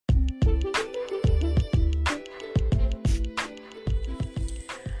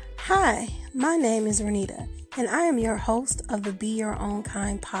Hi, my name is Renita, and I am your host of the Be Your Own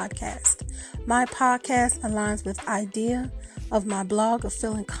Kind podcast. My podcast aligns with the idea of my blog of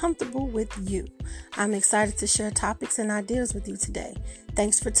feeling comfortable with you. I'm excited to share topics and ideas with you today.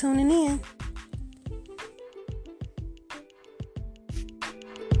 Thanks for tuning in.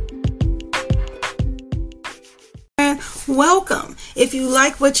 Welcome. If you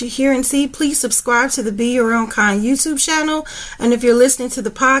like what you hear and see, please subscribe to the Be Your Own Kind YouTube channel. And if you're listening to the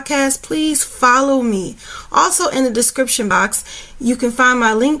podcast, please follow me. Also in the description box, you can find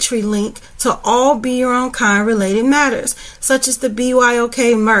my Linktree link to all Be Your Own Kind related matters, such as the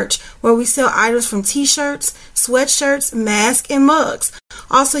BYOK merch, where we sell items from t-shirts, sweatshirts, masks, and mugs.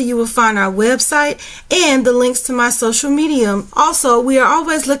 Also, you will find our website and the links to my social media. Also, we are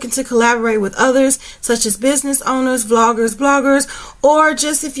always looking to collaborate with others, such as business owners, vloggers, bloggers, or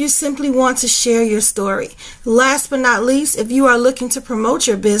just if you simply want to share your story. Last but not least, if you are looking to promote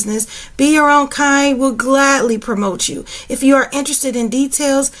your business, Be Your Own Kind will gladly promote you. If you are interested in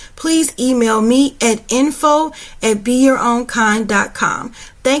details, please email me at info@beyourownkind.com.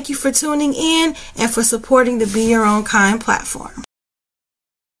 Thank you for tuning in and for supporting the Be Your Own Kind platform.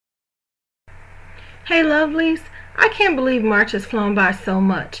 Hey lovelies, I can't believe March has flown by so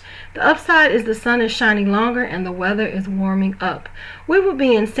much. The upside is the sun is shining longer and the weather is warming up. We will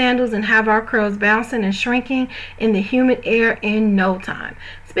be in sandals and have our curls bouncing and shrinking in the humid air in no time.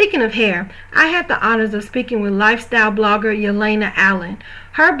 Speaking of hair, I had the honors of speaking with lifestyle blogger Yelena Allen.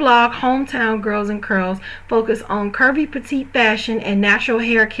 Her blog, Hometown Girls and Curls, focuses on curvy petite fashion and natural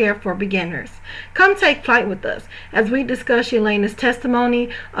hair care for beginners. Come take flight with us as we discuss Yelena's testimony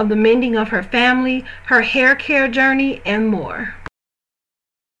of the mending of her family, her hair care journey, and more.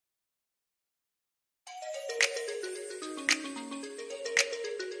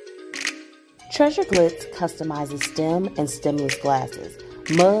 Treasure Glitz customizes stem and stemless glasses,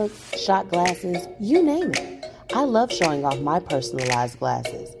 mugs, shot glasses, you name it. I love showing off my personalized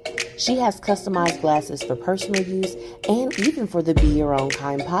glasses. She has customized glasses for personal use and even for the Be Your Own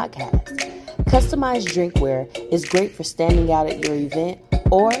Kind podcast. Customized drinkware is great for standing out at your event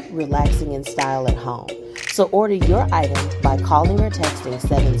or relaxing in style at home. So order your item by calling or texting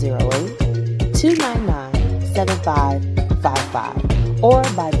 708-299-7555 or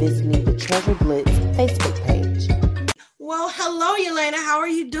by visiting the Treasure Glitz Facebook page. Well, hello, Yelena. How are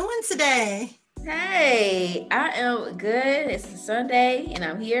you doing today? Hey, I am good. It's a Sunday and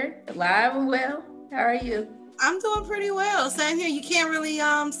I'm here alive and well. How are you? I'm doing pretty well. Same here. You can't really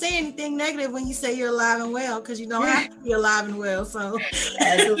say anything negative when you say you're alive and well because you don't have to be alive and well. So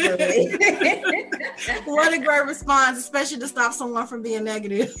Absolutely. What a great response, especially to stop someone from being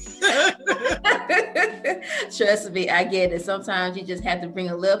negative. Trust me, I get it. Sometimes you just have to bring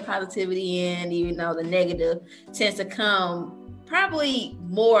a little positivity in, even though the negative tends to come probably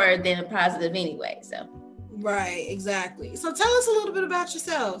more than a positive anyway. So right, exactly. So tell us a little bit about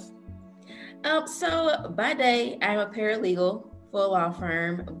yourself. So by day, I'm a paralegal for a law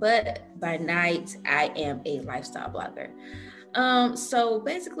firm, but by night, I am a lifestyle blogger. So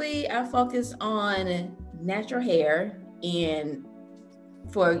basically, I focus on natural hair and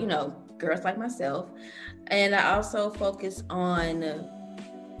for, girls like myself. And I also focus on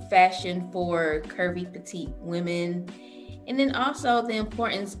fashion for curvy, petite women. And then also the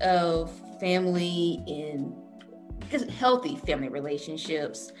importance of family and healthy family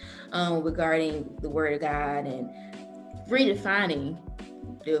relationships regarding the Word of God and redefining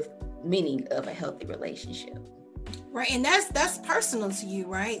the meaning of a healthy relationship. Right, and that's personal to you,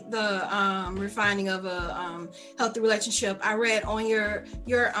 right? The refining of a healthy relationship. I read on your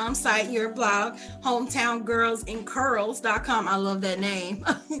site, your blog, hometowngirlsandcurls.com. I love that name.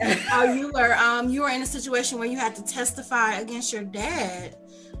 How you were in a situation where you had to testify against your dad.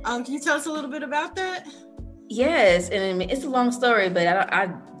 Can you tell us a little bit about that? Yes, and it's a long story, but I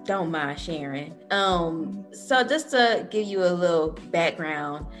don't mind sharing. So just to give you a little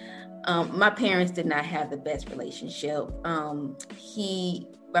background. My parents did not have the best relationship. My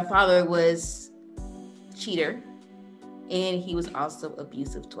father was a cheater, and he was also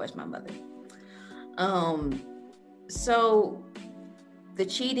abusive towards my mother. So the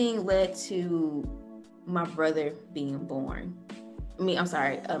cheating led to my brother being born.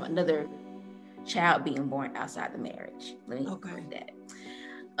 Another child being born outside the marriage. Let me correct that.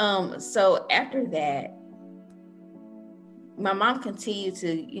 So after that, my mom continued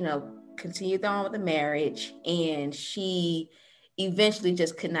to, continue on with the marriage, and she eventually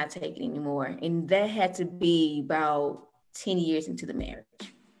just could not take it anymore. And that had to be about 10 years into the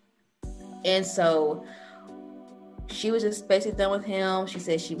marriage. And so she was just basically done with him. She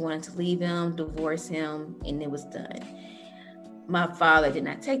said she wanted to leave him, divorce him, and it was done. my father did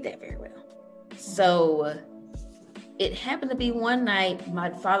not take that very well. So it happened to be one night, my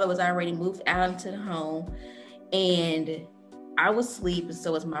father was already moved out into the home, and I was asleep, and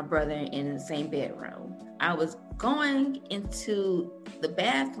so was my brother in the same bedroom. I was going into the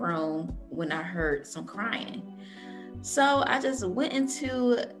bathroom when I heard some crying. So I just went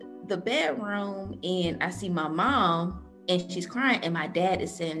into the bedroom, and I see my mom, and she's crying, and my dad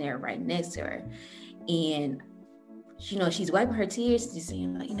is sitting there right next to her. And she's wiping her tears, just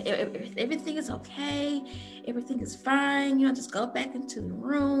saying, like, everything is okay, everything is fine, just go back into the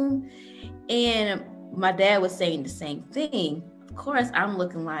room. And my dad was saying the same thing. Of course, I'm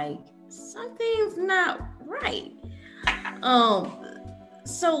looking like something's not right.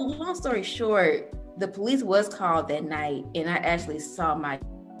 So long story short, the police was called that night, and I actually saw my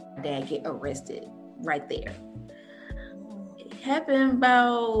dad get arrested right there. Happened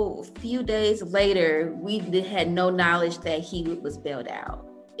about a few days later. We had no knowledge that he was bailed out,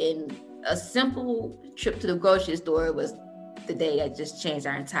 and a simple trip to the grocery store was the day that just changed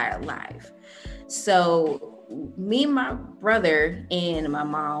our entire life. So me, my brother, and my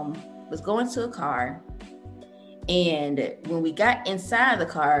mom was going to a car, and when we got inside the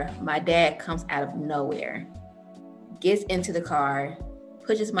car, my dad comes out of nowhere, gets into the car,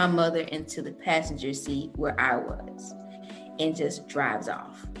 pushes my mother into the passenger seat where I was, and just drives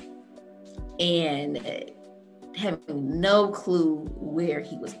off. And having no clue where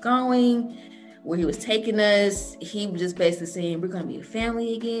he was going, where he was taking us. He was just basically saying, we're going to be a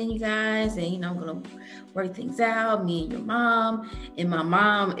family again, you guys. And, I'm going to work things out, me and your mom. And my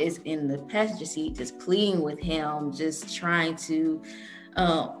mom is in the passenger seat, just pleading with him, just trying to,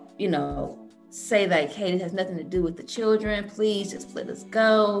 say like, hey, this has nothing to do with the children. Please just let us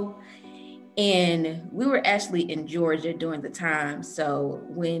go. And we were actually in Georgia during the time. So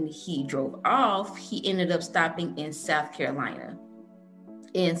when he drove off, he ended up stopping in South Carolina.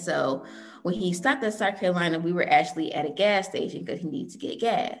 And so when he stopped in South Carolina, we were actually at a gas station because he needed to get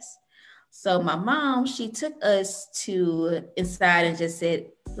gas. So my mom, she took us to inside and just said,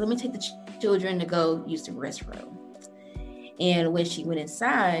 let me take the children to go use the restroom. And when she went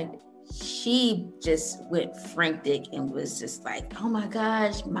inside, she just went frantic and was just like, oh my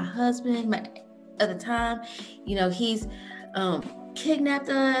gosh, my husband, at the time, he's kidnapped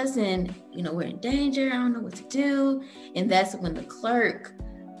us, and we're in danger. I don't know what to do. And that's when the clerk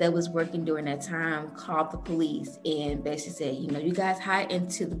that was working during that time called the police and basically said, you guys hide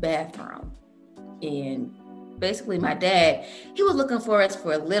into the bathroom. And basically my dad, he was looking for us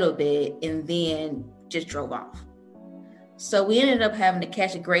for a little bit and then just drove off. So we ended up having to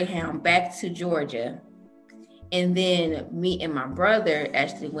catch a Greyhound back to Georgia. And then me and my brother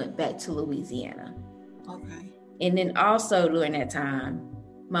actually went back to Louisiana. Okay. And then also during that time,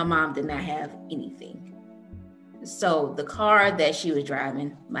 my mom did not have anything. So the car that she was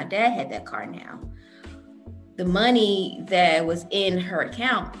driving, my dad had that car now. The money that was in her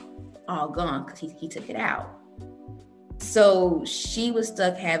account, all gone because he took it out. So she was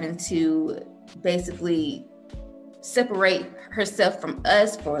stuck having to basically separate herself from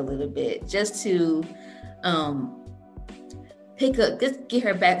us for a little bit just to just get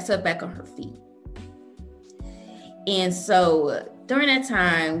herself back on her feet. And so during that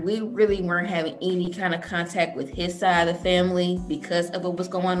time, we really weren't having any kind of contact with his side of the family because of what was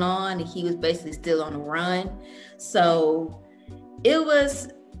going on. And he was basically still on the run. So it was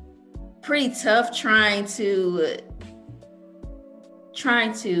pretty tough trying to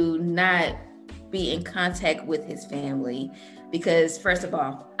not be in contact with his family because, first of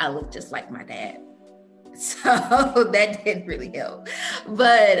all, I look just like my dad. So that didn't really help.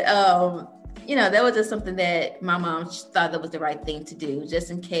 But, that was just something that my mom thought that was the right thing to do,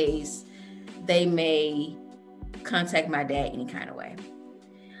 just in case they may contact my dad any kind of way.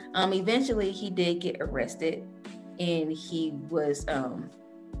 Eventually, he did get arrested, and he was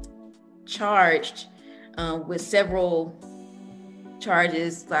charged with several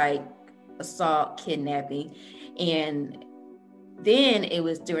charges like assault, kidnapping. And then it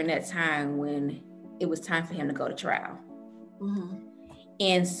was during that time when it was time for him to go to trial. Mm-hmm.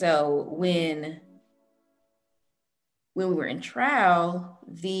 And so when we were in trial,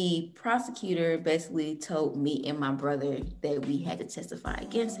 the prosecutor basically told me and my brother that we had to testify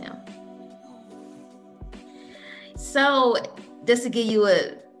against him. So just to give you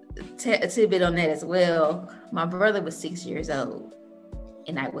a tidbit on that as well, my brother was 6 years old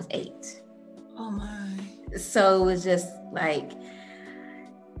and I was 8. Oh my. So it was just like,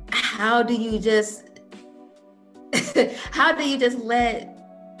 how do you just let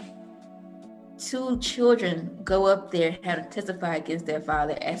 2 children go up there and testify against their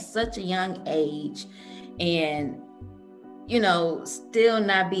father at such a young age? And still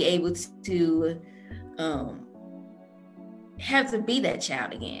not be able to have to be that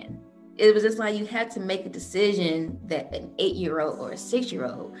child again. It was just like you had to make a decision that an 8-year-old or a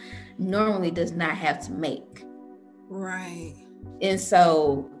 6-year-old normally does not have to make. Right. And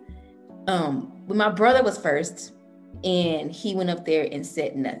so when my brother was first, and he went up there and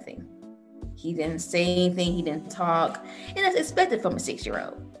said nothing. He didn't say anything. He didn't talk. And that's expected from a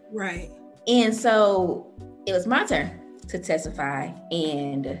 6-year-old. Right. And so it was my turn to testify.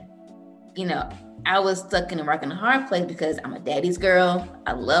 And, I was stuck in a rock and a hard place because I'm a daddy's girl.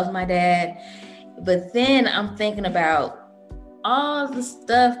 I love my dad. But then I'm thinking about all the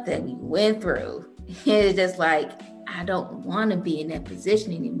stuff that we went through. It's just like, I don't want to be in that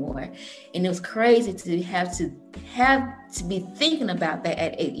position anymore. And it was crazy to have to be thinking about that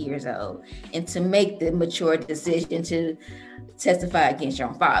at 8 years old and to make the mature decision to testify against your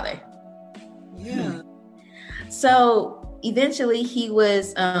own father. Yeah. So eventually he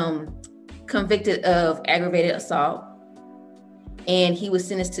was convicted of aggravated assault, and he was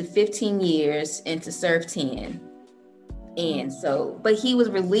sentenced to 15 years and to serve 10. And so, but he was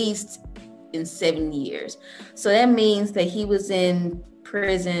released in 7 years. So that means that he was in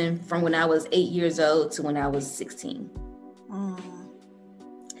prison from when I was 8 years old to when I was 16.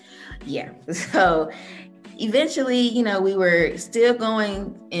 Yeah. So eventually, we were still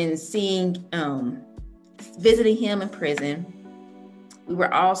going and seeing, visiting him in prison. We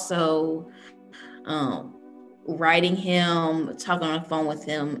were also writing him, talking on the phone with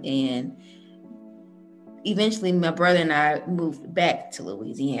him, and eventually my brother and I moved back to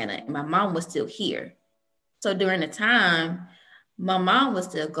Louisiana, and my mom was still here. So during the time, my mom was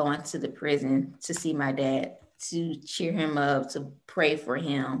still going to the prison to see my dad, to cheer him up, to pray for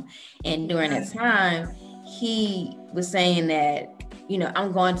him. And during that time, he was saying that,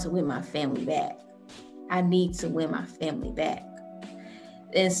 I'm going to win my family back. I need to win my family back.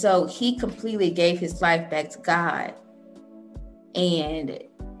 And so he completely gave his life back to God and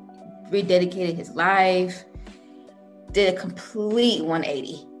rededicated his life, did a complete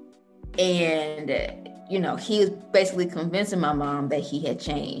 180. And, he was basically convincing my mom that he had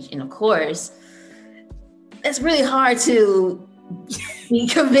changed. And of course, that's really hard to be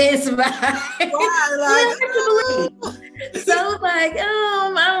convinced by. So like,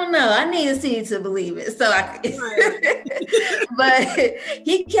 I don't know. I need to see it to believe it. So but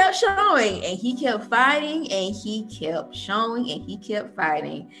he kept showing, and he kept fighting, and he kept showing, and he kept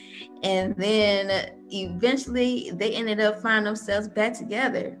fighting. And then eventually they ended up finding themselves back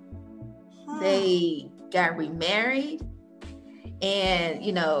together. They got remarried, and,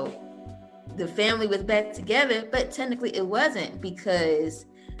 the family was back together, but technically it wasn't, because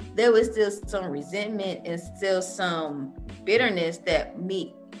there was still some resentment and still some bitterness that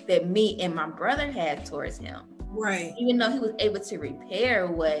me and my brother had towards him. Right. Even though he was able to repair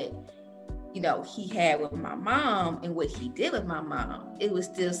what, he had with my mom and what he did with my mom, it was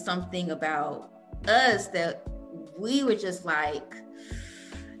still something about us that we were just like,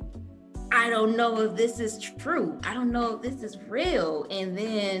 I don't know if this is true. I don't know if this is real. And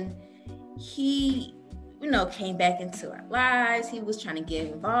then he, came back into our lives. He was trying to get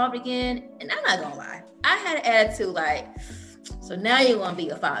involved again. And I'm not gonna lie, I had an attitude like, so now you're gonna be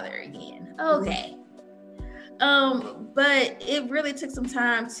a father again. Okay. But it really took some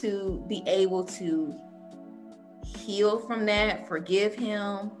time to be able to heal from that, forgive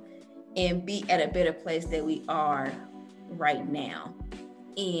him, and be at a better place that we are right now.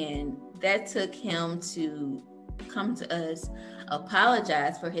 And that took him to come to us,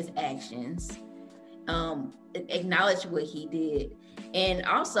 apologize for his actions, acknowledge what he did. And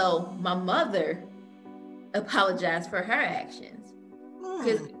also my mother apologized for her actions,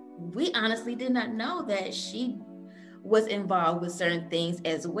 because we honestly did not know that she was involved with certain things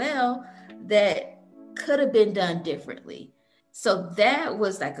as well that could have been done differently. So that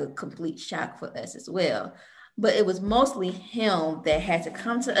was like a complete shock for us as well. But it was mostly him that had to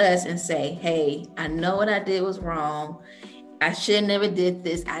come to us and say, hey, I know what I did was wrong. I should have never did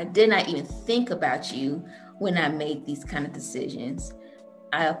this. I did not even think about you when I made these kind of decisions.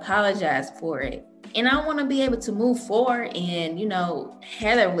 I apologize for it. And I want to be able to move forward and,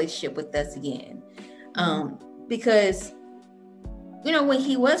 have a relationship with us again. Because, when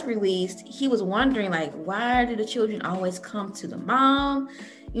he was released, he was wondering, like, why do the children always come to the mom?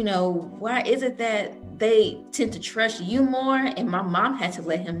 Why is it that they tend to trust you more? And my mom had to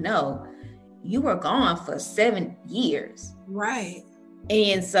let him know, you were gone for 7 years. Right.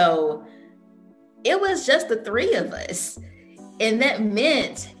 And so it was just the three of us. And that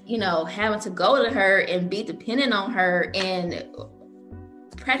meant, having to go to her and be dependent on her and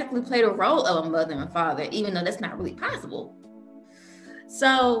practically play the role of a mother and father, even though that's not really possible.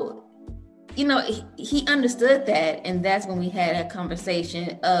 So, you know, he understood that. And that's when we had a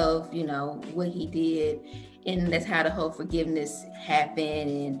conversation of, you know, what he did. And that's how the whole forgiveness happened.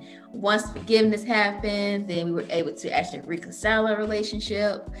 And once forgiveness happened, then we were able to actually reconcile our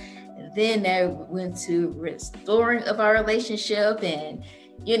relationship. And then that went to restoring of our relationship. And,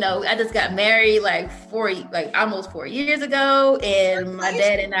 you know, I just got married almost 4 years ago. And my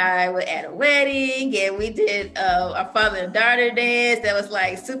dad and I were at a wedding, and we did our father and daughter dance. That was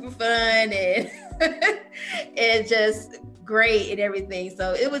like super fun and and just great and everything.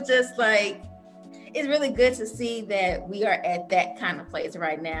 So it was just like, it's really good to see that we are at that kind of place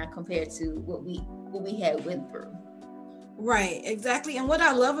right now compared to what we had went through. Right, exactly. And what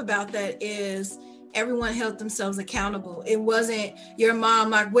I love about that is everyone held themselves accountable. It wasn't your mom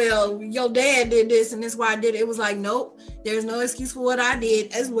like, well, your dad did this and that's why I did it. It was like, nope, there's no excuse for what I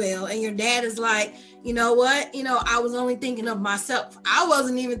did as well. And your dad is like, you know what? You know, I was only thinking of myself. I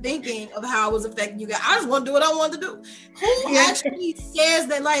wasn't even thinking of how I was affecting you guys. I just want to do what I want to do. Who actually says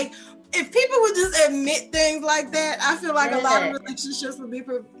that? Like, if people would just admit things like that, I feel like a lot of relationships would be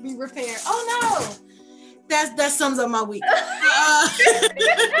repaired. Oh no. That sums up my week.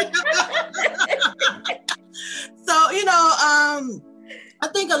 So, you know, I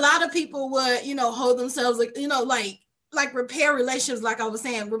think a lot of people would, you know, hold themselves, like, you know, like repair relationships, like I was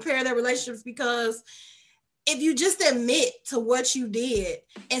saying, repair their relationships, because if you just admit to what you did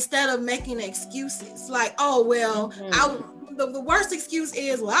instead of making excuses, like, oh, well, the worst excuse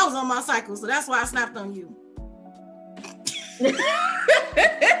is, well, I was on my cycle, so that's why I snapped on you.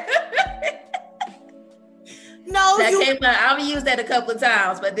 No, I've used that a couple of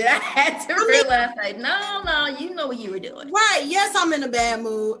times, but then I had to realize, like, no, you know what you were doing. Right. Yes, I'm in a bad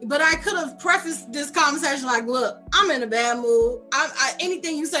mood, but I could have prefaced this conversation like, look, I'm in a bad mood.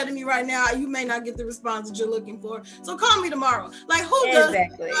 Anything you say to me right now, you may not get the response that you're looking for. So call me tomorrow. Like, who does?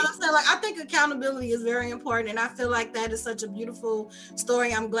 Exactly. You know what I'm saying? Like, I think accountability is very important, and I feel like that is such a beautiful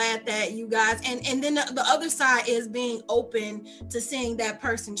story. I'm glad that you guys, and then the other side is being open to seeing that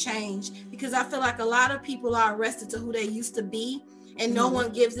person change, because I feel like a lot of people are arrested to who they used to be, and no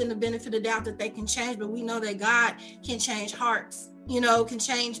one gives them the benefit of the doubt that they can change. But we know that God can change hearts, you know, can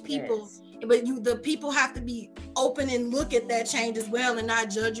change people. Yes. But the people have to be open and look at that change as well, and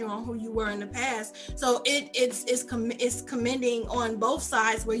not judge you on who you were in the past. So it's commending on both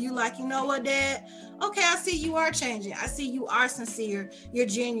sides, where you like, you know what, Dad? Okay, I see you are changing. I see you are sincere. You're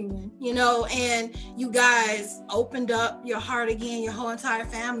genuine, you know, and you guys opened up your heart again, your whole entire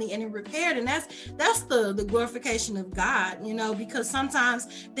family, and it repaired. And that's the glorification of God, you know, because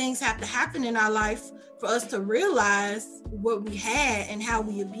sometimes things have to happen in our life for us to realize what we had and how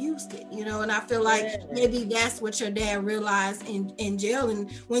we abused it, you know. And I feel like maybe that's what your dad realized in jail.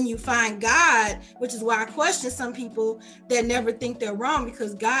 And when you find God, which is why I question some people that never think they're wrong,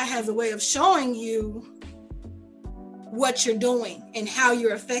 because God has a way of showing you what you're doing and how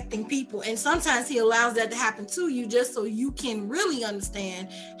you're affecting people. And sometimes he allows that to happen to you just so you can really understand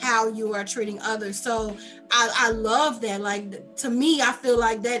how you are treating others. So I love that. Like, to me, I feel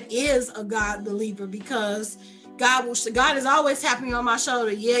like that is a God believer, because God is always tapping on my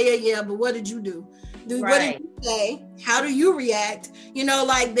shoulder. Yeah. But what did you do? What did you say? How do you react? You know,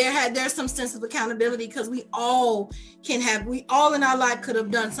 like there's some sense of accountability, because we all in our life could have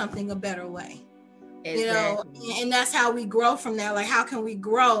done something a better way. Exactly. You know, and that's how we grow from that. Like, how can we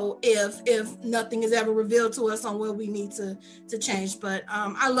grow if nothing is ever revealed to us on what we need to change? But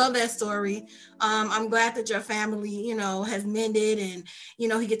I love that story. I'm glad that your family, you know, has mended, and, you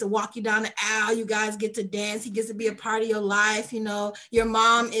know, he get to walk you down the aisle. You guys get to dance. He gets to be a part of your life. You know, your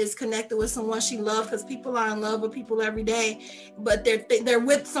mom is connected with someone she loves, because people are in love with people every day, but they're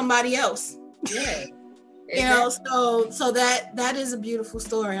with somebody else. Yeah. You know, so that is a beautiful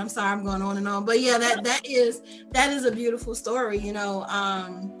story. I'm sorry, I'm going on and on, but yeah, that is a beautiful story, you know.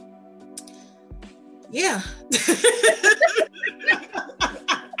 Yeah.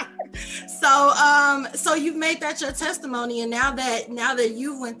 So you've made that your testimony, and now that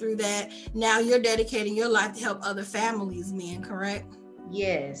you went through that, now you're dedicating your life to help other families, men, correct?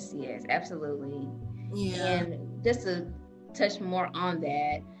 Yes, absolutely. Yeah. And just to touch more on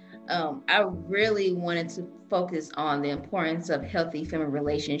that, I really wanted to focus on the importance of healthy family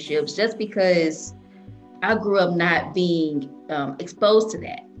relationships, just because I grew up not being exposed to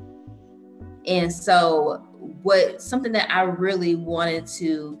that. And so something that I really wanted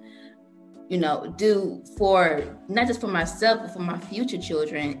to, you know, do for not just for myself, but for my future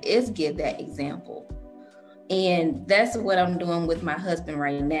children, is give that example. And that's what I'm doing with my husband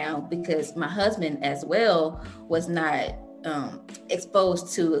right now, because my husband as well was not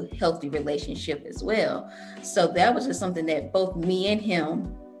exposed to a healthy relationship as well. So that was just something that both me and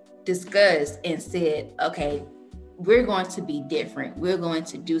him discussed and said, okay, we're going to be different. We're going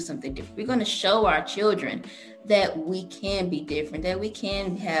to do something different. We're going to show our children that we can be different, that we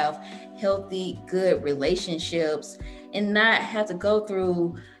can have healthy, good relationships and not have to go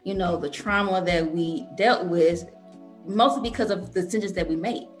through, the trauma that we dealt with, mostly because of the decisions that we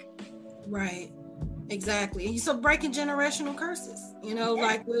make. Right. Exactly. So breaking generational curses,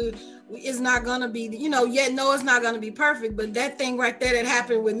 like it's not going to be, it's not going to be perfect, but that thing right there that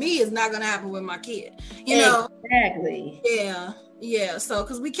happened with me is not going to happen with my kid, Exactly. Yeah. So,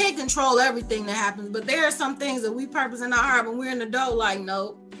 cause we can't control everything that happens, but there are some things that we purpose in our heart when we're an adult, like,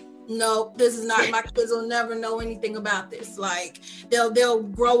 nope, this is not, my kids will never know anything about this. Like they'll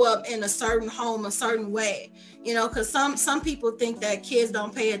grow up in a certain home, a certain way, cause some people think that kids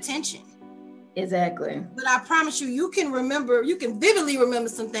don't pay attention. Exactly. But I promise you can vividly remember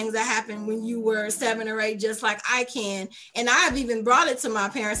some things that happened when you were 7 or 8, just like I can. And I've even brought it to my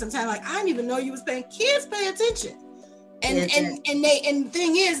parents sometimes, like, I didn't even know you was paying. Kids pay attention. And the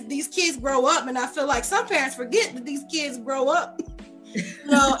thing is, these kids grow up, and I feel like some parents forget that these kids grow up,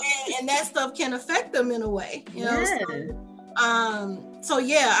 and that stuff can affect them in a way, So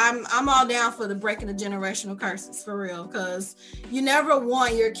I'm all down for the breaking the generational curses, for real, because you never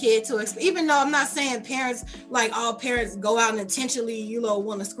want your kid to, even though I'm not saying parents, like all parents go out and intentionally,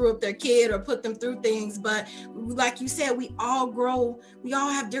 want to screw up their kid or put them through things. But like you said, we all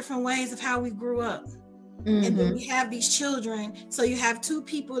have different ways of how we grew up. Mm-hmm. And then we have these children. So you have two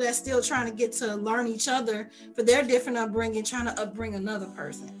people that's still trying to get to learn each other for their different upbringing, trying to upbring another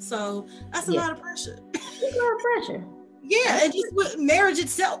person. So that's a lot of pressure. It's a lot of pressure. Yeah, and just with marriage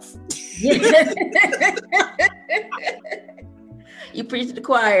itself. You preach to the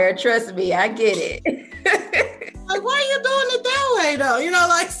choir. Trust me, I get it. Like, why are you doing it that way, though?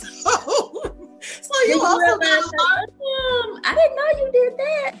 So you also got I didn't know you did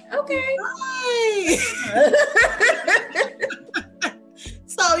that. Okay. Right.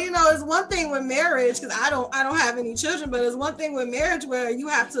 So, it's one thing with marriage, because I don't have any children, but it's one thing with marriage where you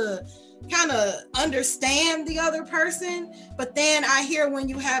have to kind of understand the other person. But then I hear when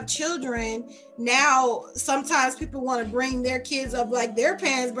you have children, now sometimes people want to bring their kids up like their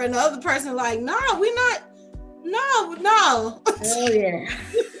parents, but the other person like, no, we're not. No. Oh, yeah.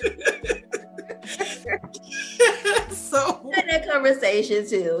 So had that conversation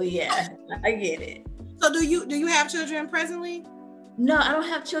too. Yeah, I get it. So do you have children presently? No, I don't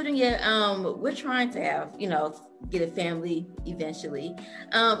have children yet. We're trying to have, get a family eventually.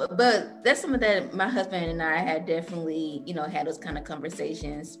 But that's something that my husband and I had definitely, had those kind of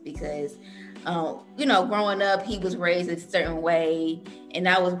conversations because, growing up, he was raised a certain way and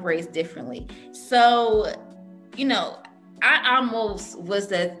I was raised differently. So, I almost was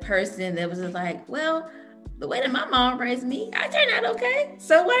that person that was just like, well, the way that my mom raised me, I turned out okay,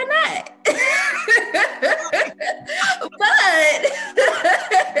 so why not? But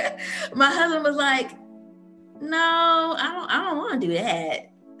my husband was like, no, I don't want to do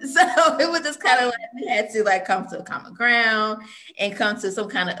that. So it was just kind of like we had to come to a common ground and come to some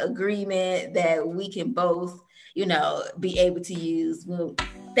kind of agreement that we can both, be able to use when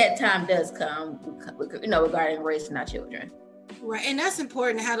that time does come, regarding raising our children. Right, and that's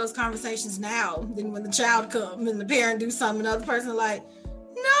important to have those conversations now. Then when the child comes and the parent do something, another person like,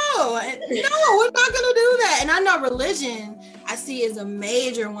 no, we're not going to do that. And I know religion, I see is a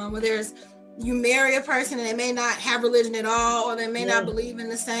major one where you marry a person and they may not have religion at all, or they may not believe in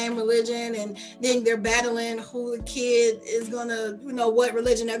the same religion, and then they're battling who the kid is going to, what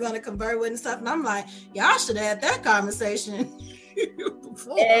religion they're going to convert with and stuff. And I'm like, y'all should have had that conversation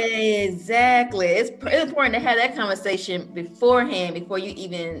before. Exactly. It's important to have that conversation beforehand before you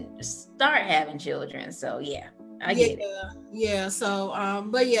even start having children. So yeah, I get it. Yeah. So,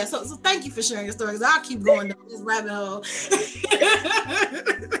 so thank you for sharing your story, because I'll keep going down this rabbit hole.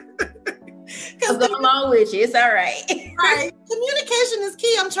 I'm going along with you. It's all right. Right. Communication is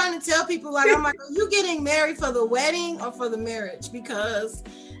key. I'm trying to tell people, I'm like, are you getting married for the wedding or for the marriage? Because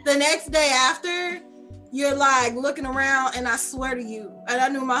the next day after, you're like looking around, and I swear to you, and I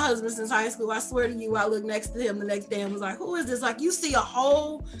knew my husband since high school, I swear to you, I looked next to him the next day and was like, who is this? Like, you see a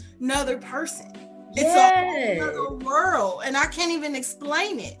whole nother person. It's a whole other world, and I can't even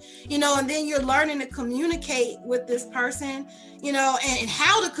explain it, and then you're learning to communicate with this person, and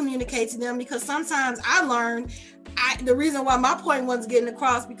how to communicate to them, because sometimes I learned the reason why my point wasn't getting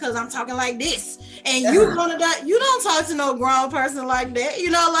across because I'm talking like this, and you don't talk to no grown person like that,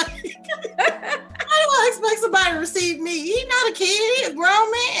 like, how do I expect somebody to receive me? He's not a kid, he's a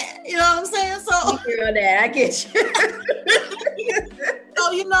grown man. You know what I'm saying? So that I get you. So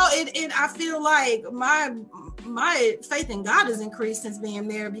I feel like my faith in God has increased since being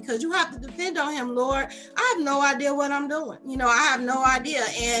married, because you have to depend on him. Lord, I have no idea what I'm doing. I have no idea.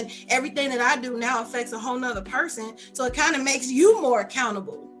 And everything that I do now affects a whole nother person. So it kind of makes you more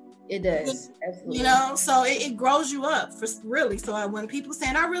accountable. It does. Absolutely. So it grows you up for really. So when people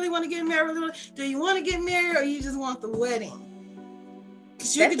saying, I really want to get married, do you want to get married or you just want the wedding?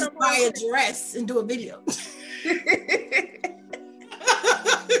 Because you can just buy a dress and do a video.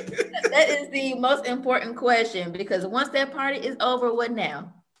 That is the most important question, because once that party is over, what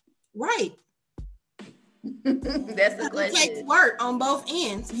now? Right. That's the question. It takes work on both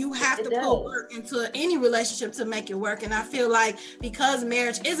ends. You have to put work into any relationship to make it work. And I feel like because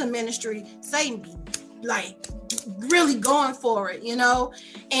marriage is a ministry, Satan be like really going for it, and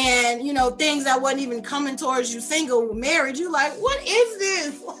things that wasn't even coming towards you single, married, you like, what is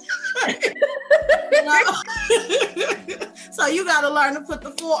this? So you got to learn to put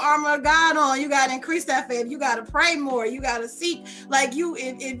the full armor of God on. You got to increase that faith. You got to pray more. You got to seek. Like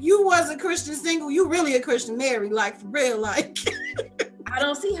if you was a Christian single, you really a Christian married, like for real. Like I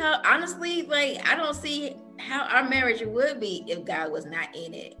don't see how, honestly, I don't see how our marriage would be if God was not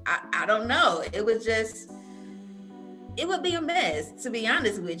in it. I don't know. It would be a mess, to be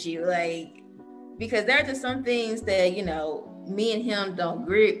honest with you. Because there are just some things that, me and him don't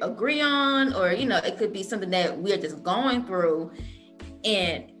agree on, or, it could be something that we're just going through.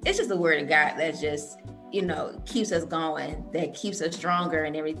 And it's just the word of God that just, keeps us going, that keeps us stronger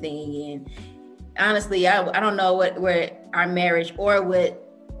and everything. And honestly, I don't know where our marriage or what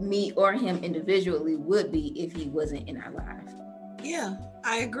me or him individually would be if he wasn't in our life. Yeah,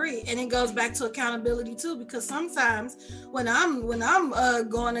 I agree. And it goes back to accountability too, because sometimes when I'm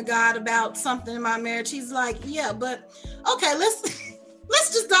going to God about something in my marriage, he's like, yeah, but okay, let's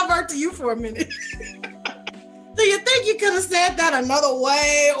just divert to you for a minute. Do you think you could have said that another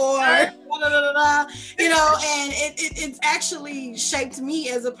way, or and it's actually shaped me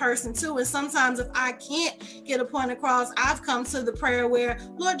as a person too. And sometimes if I can't get a point across, I've come to the prayer where,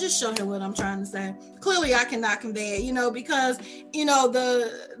 Lord, just show him what I'm trying to say. Clearly I cannot convey it, because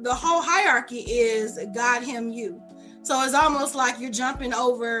the whole hierarchy is God, him, you. So it's almost like you're jumping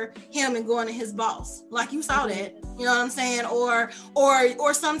over him and going to his boss. Like you saw that, you know what I'm saying? Or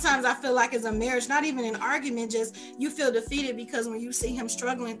sometimes I feel like as a marriage, not even an argument, just you feel defeated because when you see him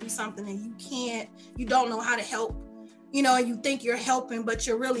struggling through something and you don't know how to help, and you think you're helping, but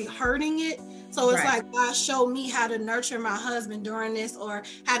you're really hurting it. So it's right. Like, God showed me how to nurture my husband during this, or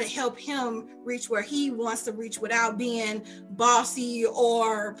how to help him reach where he wants to reach without being bossy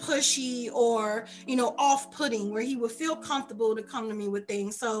or pushy or, off-putting, where he would feel comfortable to come to me with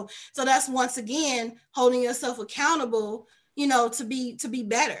things. So that's once again, holding yourself accountable, to be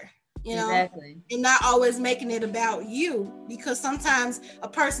better. Exactly. And not always making it about you, because sometimes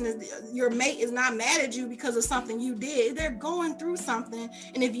your mate is not mad at you because of something you did. They're going through something.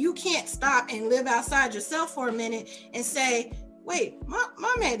 And if you can't stop and live outside yourself for a minute and say, wait,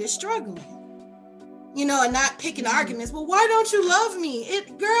 my man is struggling, and not picking arguments. Well, why don't you love me?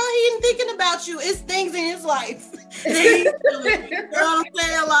 Girl, he ain't thinking about you. It's things in his life. You know what I'm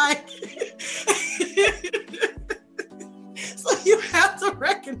saying? So you have to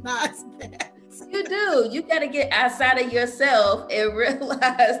recognize that. You do. You got to get outside of yourself and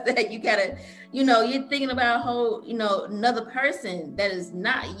realize that you got to, you're thinking about a whole, another person that is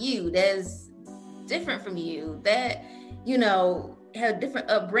not you, that's different from you, that, have different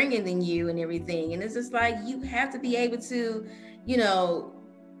upbringing than you and everything. And it's just like, you have to be able to,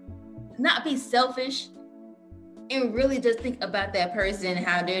 not be selfish and really just think about that person,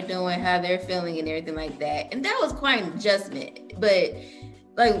 how they're doing, how they're feeling and everything like that. And that was quite an adjustment, but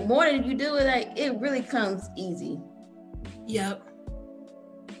more than you do it, it really comes easy. Yep.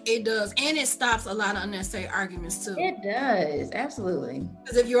 It does. And it stops a lot of unnecessary arguments too. It does. Absolutely.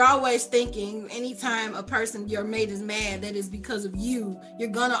 Because if you're always thinking anytime your mate is mad, that is because of you, you're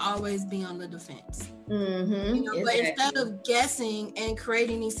going to always be on the defense. Mm-hmm. Exactly. But instead of guessing and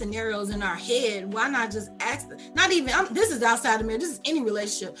creating these scenarios in our head, why not just ask, this is outside of marriage, this is any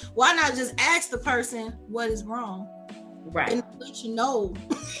relationship. Why not just ask the person what is wrong? Right. And let you know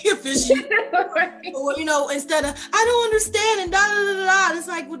if it's you. Or, instead of, I don't understand and da. It's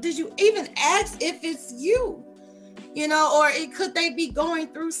like, well, did you even ask if it's you? Or could they be going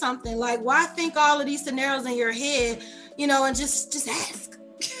through something? Like, why think all of these scenarios in your head, and just ask.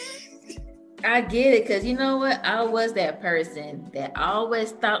 I get it, because you know what? I was that person that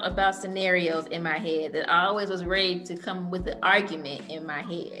always thought about scenarios in my head, that always was ready to come with an argument in my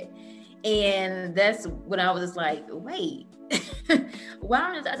head. And that's when I was like, wait,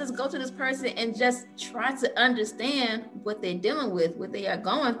 why don't I just go to this person and just try to understand what they're dealing with, what they are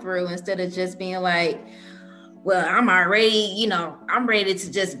going through, instead of just being like, well, I'm already, I'm ready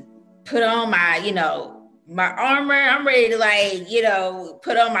to just put on my, my armor. I'm ready to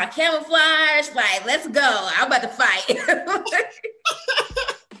put on my camouflage. Like, let's go. I'm about to fight.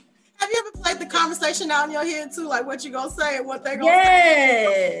 Have you ever played the conversation out in your head too? Like what you gonna say and what they gonna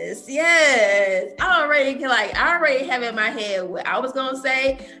say? Yes. I already have in my head what I was gonna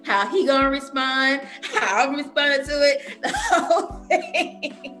say, how he gonna respond, how I'm responding to it, the whole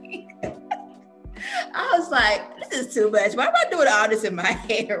thing. I was like, this is too much. Why am I doing all this in my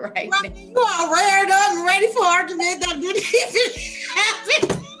head right now? You all reared up and ready for argument that didn't even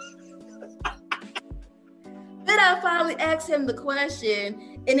happen. Then I finally asked him the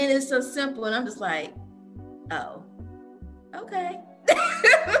question, and then it's so simple, and I'm just like, oh, okay.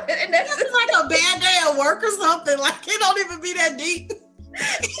 And that's just like a bad day at work or something. Like, it don't even be that deep.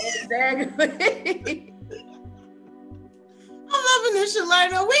 Exactly. I'm loving this shit right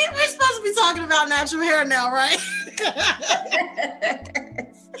now. We're supposed to be talking about natural hair now, right?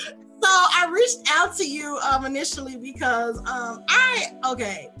 So I reached out to you initially because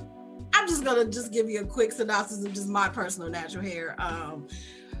I'm just gonna give you a quick synopsis of just my personal natural hair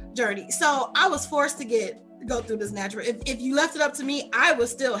journey. So I was forced to go through this natural. If you left it up to me, I would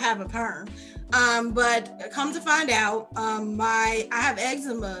still have a perm. But come to find out, I have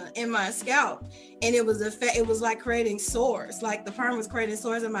eczema in my scalp, and it was like creating sores. Like the perm was creating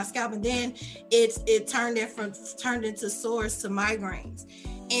sores in my scalp, and then it turned into sores to migraines.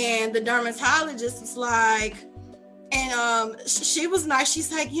 And the dermatologist was like, and she was nice. She's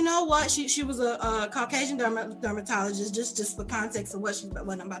like, you know what? She was a Caucasian dermatologist, just for context of what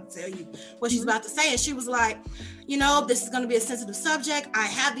I'm about to tell you, what she's about to say. And she was like, this is going to be a sensitive subject. I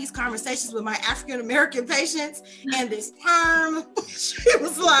have these conversations with my African-American patients, and this perm, she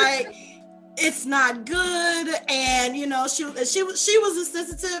was like, it's not good. And she was as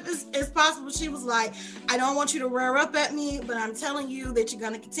sensitive as possible. She was like, I don't want you to rear up at me, but I'm telling you that you're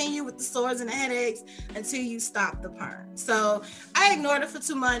going to continue with the sores and the headaches until you stop the perm. So I ignored it for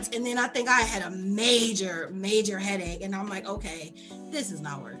 2 months, and then I think I had a major headache, and I'm like, okay, this is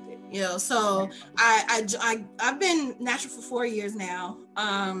not worth it. So I've been natural for 4 years now,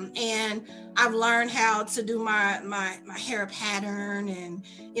 and I've learned how to do my hair pattern and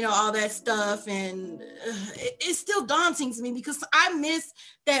all that stuff, and it's still daunting to me because I miss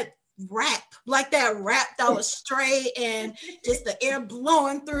that rap that was straight and just the air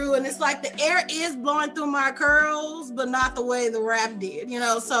blowing through, and it's like the air is blowing through my curls, but not the way the rap did,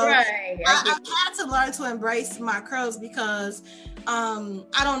 so right. I've had to learn to embrace my curls because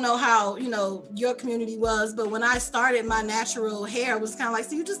I don't know how your community was, but when I started my natural hair, it was kind of like,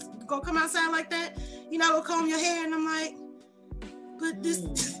 so you just gonna come outside like that, go comb your hair? And I'm like, but this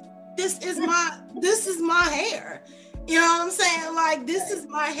is my hair. You know what I'm saying? Like, this is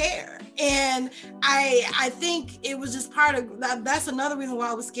my hair. And I think it was just part of that. That's another reason why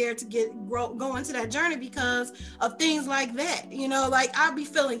I was scared to go into that journey, because of things like that. Like I'd be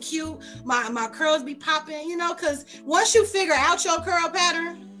feeling cute. My curls be popping, because once you figure out your curl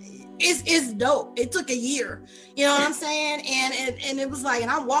pattern, it's dope. It took a year, you know what I'm saying? And it was like,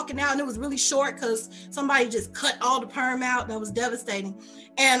 and I'm walking out, and it was really short because somebody just cut all the perm out. That was devastating.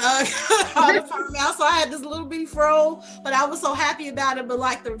 And all the perm out. So I had this little bitty fro, but I was so happy about it. But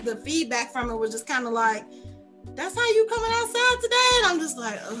like the feedback from it was just kind of like, that's how you coming outside today? And I'm just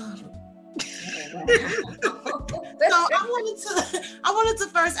like, ugh. So I wanted to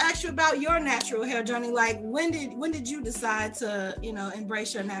first ask you about your natural hair journey. Like, when did you decide to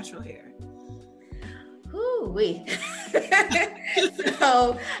embrace your natural hair? Ooh-wee.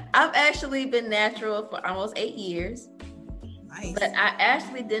 So I've actually been natural for almost 8 years. Nice. But I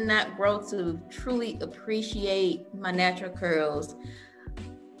actually did not grow to truly appreciate my natural curls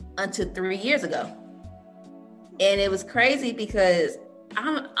until 3 years ago. And it was crazy because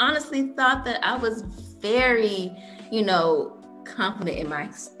I honestly thought that I was very, confident in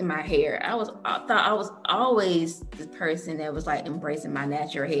my hair. I thought I was always the person that was like embracing my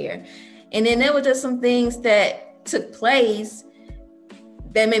natural hair. And then there were just some things that took place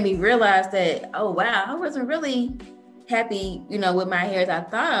that made me realize that, oh wow, I wasn't really happy, with my hair as I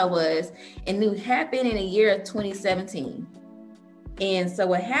thought I was. And it happened in the year of 2017. And so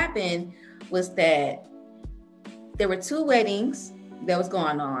what happened was that there were 2 weddings that was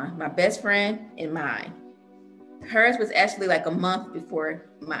going on, my best friend and mine. Hers was actually like a month before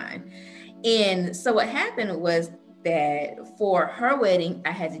mine. And so what happened was that for her wedding,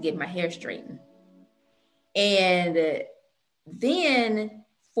 I had to get my hair straightened. And then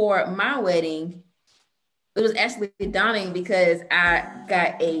for my wedding, it was actually daunting because I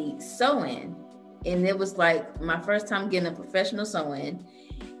got a sew-in, and it was like my first time getting a professional sew-in.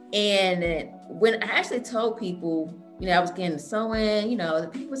 And when I actually told people, I was getting a sew-in, the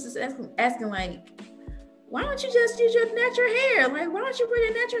people was just asking like, why don't you just use your natural hair? Like, why don't you wear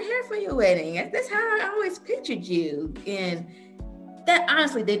your natural hair for your wedding? That's how I always pictured you. And that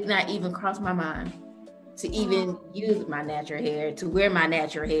honestly did not even cross my mind to even use my natural hair, to wear my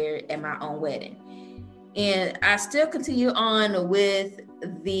natural hair at my own wedding. And I still continue on with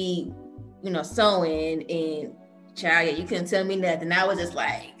the, sewing, and child, you couldn't tell me nothing. I was just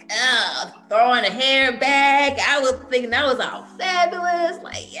like, throwing a hair back. I was thinking that was all fabulous.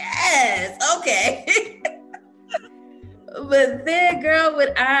 Like, yes, okay. But then, girl,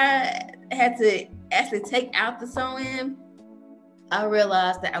 when I had to actually take out the sewing, I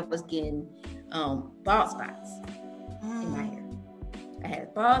realized that I was getting bald spots in my hair. I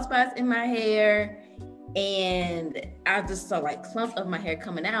had bald spots in my hair. And I just saw like clumps of my hair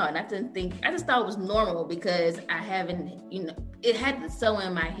coming out, and I just thought it was normal because I haven't, it had to sew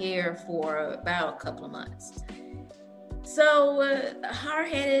in my hair for about a couple of months. So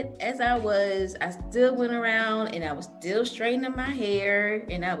hard-headed as I was, I still went around and I was still straightening my hair,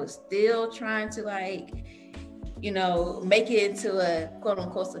 and I was still trying to make it into a quote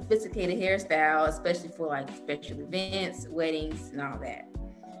unquote sophisticated hairstyle, especially for like special events, weddings, and all that.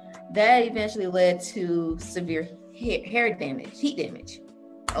 That eventually led to severe hair damage, heat damage,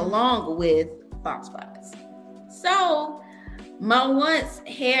 along with bald spots. So my once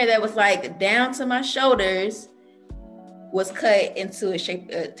hair that was like down to my shoulders was cut into a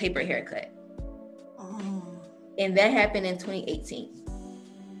tapered haircut. And that happened in 2018.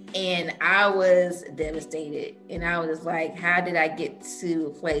 And I was devastated. And I was like, how did I get to a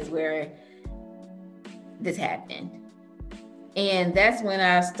place where this happened? And that's when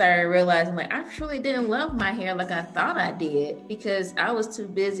I started realizing, like, I truly didn't love my hair like I thought I did, because I was too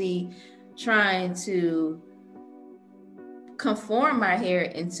busy trying to conform my hair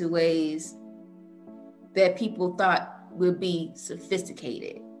into ways that people thought would be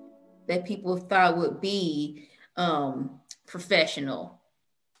sophisticated, that people thought would be professional.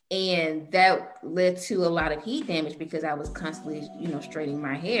 And that led to a lot of heat damage because I was constantly, straightening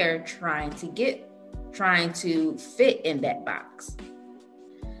my hair, trying to fit in that box.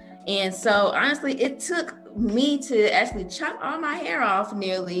 And so honestly, it took me to actually chop all my hair off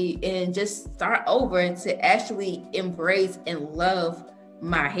nearly and just start over to actually embrace and love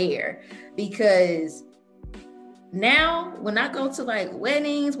my hair. Because now when I go to like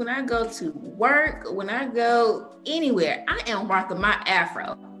weddings, when I go to work, when I go anywhere, I am rocking my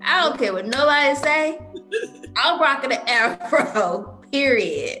afro. I don't care what nobody say. I'm rocking an afro.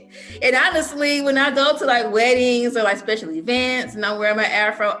 Period. And honestly, when I go to like weddings or like special events and I wear my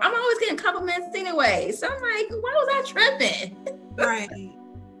afro, I'm always getting compliments anyway. So I'm like, why was I tripping?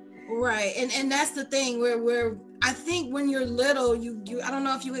 Right. And that's the thing where I think when you're little, you I don't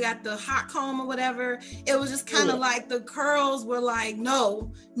know if you got the hot comb or whatever. It was just kind of like the curls were like,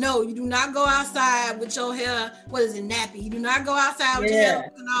 no, you do not go outside with your hair. What is it, nappy? You do not go outside with your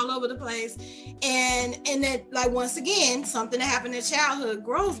hair all over the place. And that, like, once again, something that happened in childhood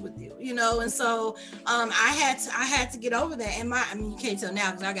grows with you, And so I had to get over that. And you can't tell now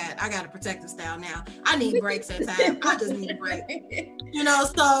because I got a protective style now. I need breaks at times. I just need a break.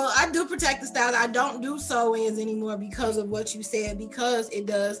 So I do protective styles. I don't do sew-ins anymore because of what you said, because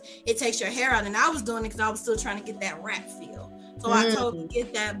it takes your hair out. And I was doing it because I was still trying to get that wrap feel. So I totally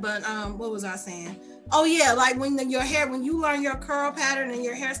get that. But what was I saying? Oh yeah, like when you learn your curl pattern and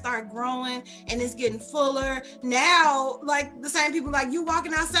your hair start growing and it's getting fuller. Now, like the same people, like you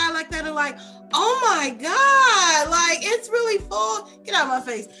walking outside like that are like, oh my God, like it's really full. Get out of my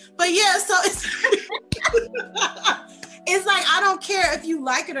face. But yeah, so it's it's like, I don't care if you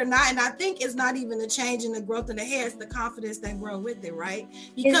like it or not. And I think it's not even the change in the growth of the hair, it's the confidence that grow with it, right?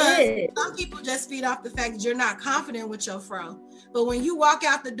 Because some people just feed off the fact that you're not confident with your fro. But when you walk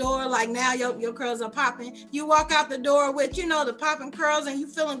out the door, like now your curls are popping, you walk out the door with, the popping curls and you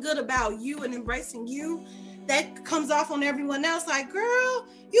feeling good about you and embracing you, that comes off on everyone else like, girl,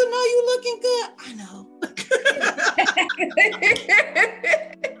 you looking good. I know.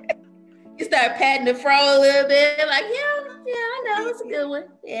 You start patting the fro a little bit, like, yeah, I know, it's a good one.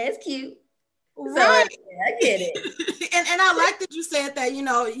 Yeah, it's cute. Right. So, I get it. and I like that you said that,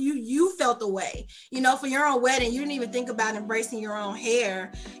 you felt the way, for your own wedding, you didn't even think about embracing your own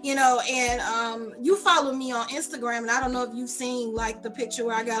hair, and you follow me on Instagram, and I don't know if you've seen like the picture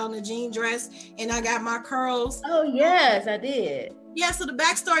where I got on the jean dress and I got my curls. Oh, yes, I did. Yeah, so the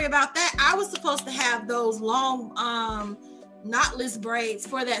backstory about that, I was supposed to have those long knotless braids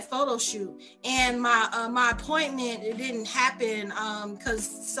for that photo shoot, and my appointment, it didn't happen because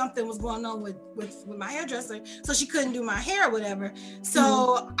something was going on with my hairdresser, so she couldn't do my hair or whatever.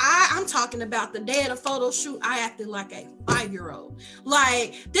 So I'm talking about the day of the photo shoot, I acted like a 5-year-old.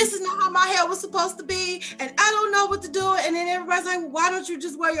 Like, this is not how my hair was supposed to be, and I don't know what to do. And then everybody's like, why don't you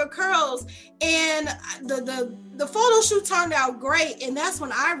just wear your curls? And the photo shoot turned out great, and that's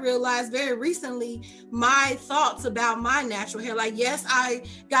when I realized very recently my thoughts about my natural hair. Like, yes, I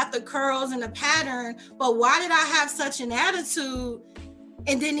got the curls and the pattern, but why did I have such an attitude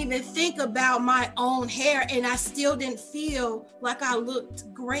and didn't even think about my own hair, and I still didn't feel like I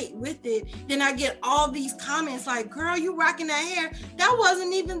looked great with it? Then I get all these comments like, girl, you rocking that hair. That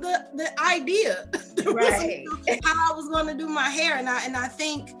wasn't even the idea. Right. How I was going to do my hair. And I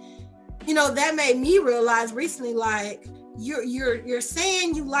think, you know, that made me realize recently, like, you're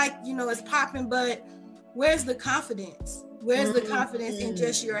saying you like, you know, it's popping, but where's the confidence? Where's the confidence in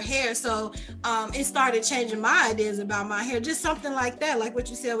just your hair? So it started changing my ideas about my hair, just something like that, like what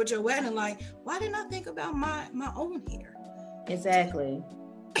you said with your wedding. Like, why didn't I think about my own hair? Exactly.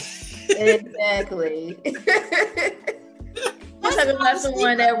 Exactly. I'm talking about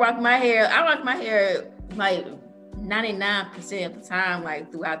someone that rocked my hair. I rock my hair like 99% of the time,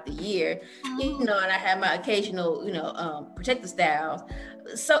 like throughout the year, you know, and I have my occasional, you know, protective styles.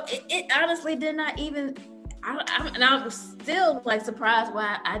 So it honestly did not even, I was still like surprised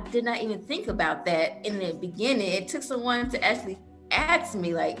why I did not even think about that in the beginning. It took someone to actually ask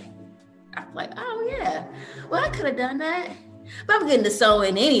me, like, I'm like, oh yeah, well, I could have done that, but I'm getting the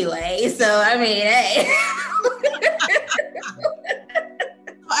sewing anyway. So I mean, hey.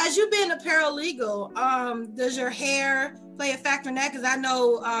 As you being a paralegal, does your hair play a factor in that? Because I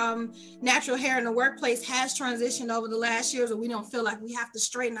know natural hair in the workplace has transitioned over the last years, where we don't feel like we have to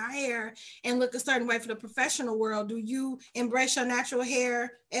straighten our hair and look a certain way for the professional world. Do you embrace your natural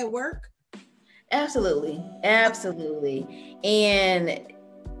hair at work? Absolutely. Absolutely. And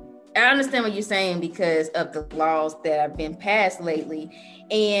I understand what you're saying because of the laws that have been passed lately.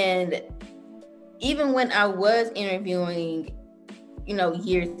 And even when I was interviewing, you know,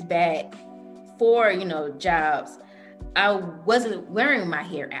 years back for, you know, jobs, I wasn't wearing my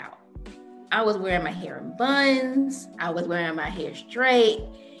hair out. I was wearing my hair in buns. I was wearing my hair straight,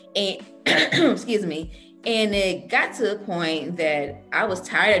 and excuse me. And it got to a point that I was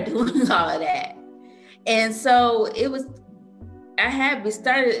tired of doing all of that. And so I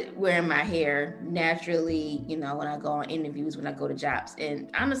started wearing my hair naturally, you know, when I go on interviews, when I go to jobs.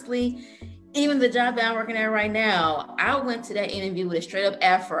 And honestly, even the job that I'm working at right now, I went to that interview with a straight up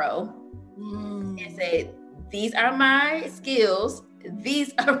afro and said, these are my skills.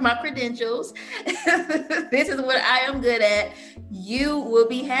 These are my credentials. This is what I am good at. You will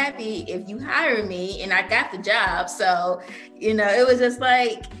be happy if you hire me. And I got the job. So, you know, it was just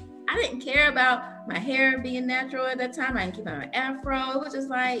like, I didn't care about my hair being natural at that time. I didn't keep on an afro. It was just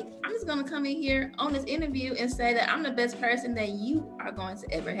like, I'm just going to come in here on this interview and say that I'm the best person that you are going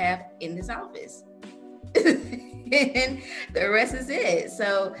to ever have in this office. And the rest is it.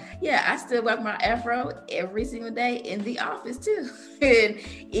 So yeah, I still rock my afro every single day in the office too. And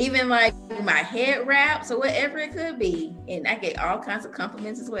even like my head wraps or whatever it could be. And I get all kinds of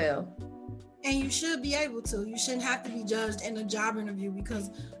compliments as well. And you should be able to. You shouldn't have to be judged in a job interview because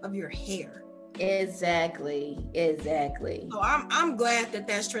of your hair. Exactly. So I'm glad that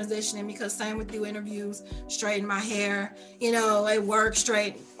that's transitioning, because same with you, interviews, straighten my hair, you know, at work,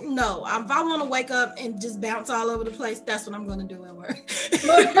 straight. No, if I want to wake up and just bounce all over the place, that's what I'm going to do at work.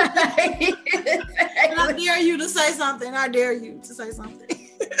 Right. And I dare you to say something.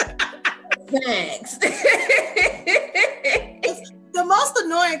 Thanks. The most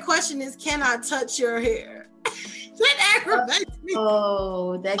annoying question is, can I touch your hair? That aggravates me.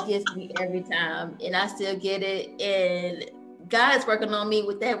 Oh, that gets me every time. And I still get it. And God is working on me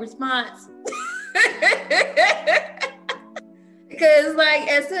with that response. Because like,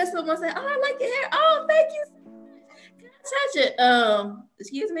 as soon as someone said, oh, I like your hair. Oh, thank you so much. Can I touch it?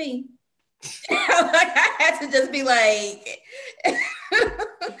 Excuse me. I had to just be like,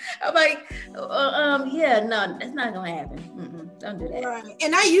 I'm like, yeah, no, that's not gonna happen. Don't do that. Right.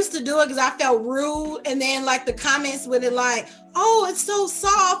 And I used to do it because I felt rude, and then like the comments with it, like, oh, it's so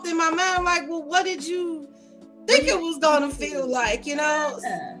soft. In my mind, I'm like, well, what did you think it was gonna feel like, you know?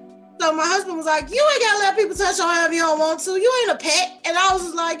 Yeah. So my husband was like, you ain't gotta let people touch your hair if you don't want to. You ain't a pet. And I was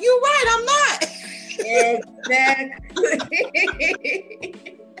just like, you're right, I'm not. Exactly.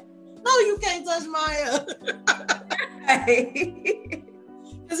 No, you can't touch my hair.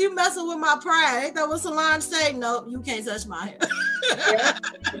 Because you messing with my pride. Ain't that what Solange said? Nope, you can't touch my hair. Yep,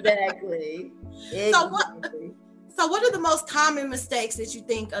 exactly. So what are the most common mistakes that you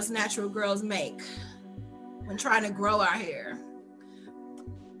think us natural girls make when trying to grow our hair?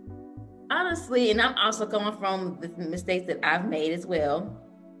 Honestly, and I'm also coming from the mistakes that I've made as well.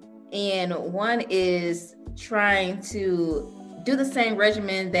 And one is trying to do the same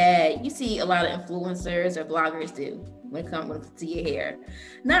regimen that you see a lot of influencers or bloggers do when it comes to your hair.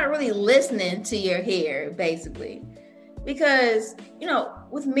 Not really listening to your hair, basically. Because, you know,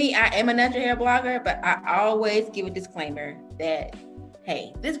 with me, I am a natural hair blogger, but I always give a disclaimer that,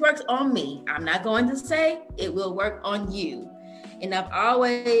 hey, this works on me. I'm not going to say it will work on you. And I've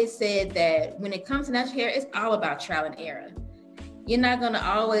always said that when it comes to natural hair, it's all about trial and error. You're not going to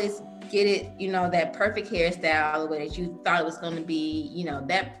always get it, you know, that perfect hairstyle the way that you thought it was going to be. You know,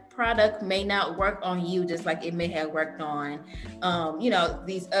 that product may not work on you just like it may have worked on, you know,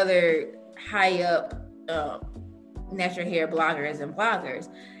 these other high up natural hair bloggers and vloggers.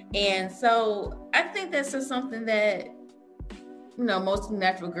 And so I think that's just something that, you know, most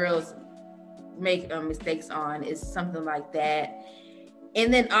natural girls make mistakes on, is something like that.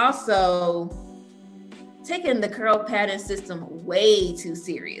 And then also taking the curl pattern system way too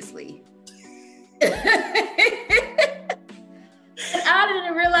seriously. And I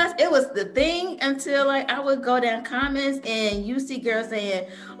didn't realize it was the thing until like I would go down comments and you see girls saying,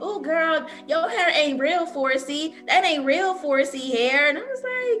 "Oh girl, your hair ain't real 4C. That ain't real 4C hair." And I was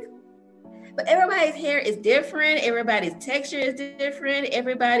like, but everybody's hair is different. Everybody's texture is different.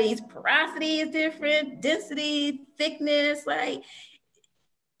 Everybody's porosity is different. Density, thickness, like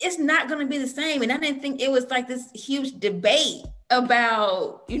it's not going to be the same. And I didn't think it was like this huge debate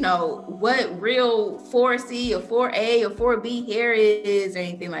about, you know, what real 4C or 4A or 4B hair is or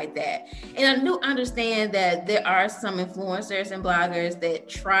anything like that. And I do understand that there are some influencers and bloggers that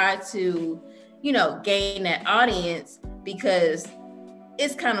try to, you know, gain that audience because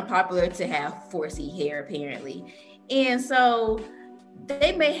it's kind of popular to have 4C hair apparently. And so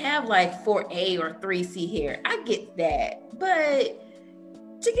they may have like 4A or 3C hair. I get that. But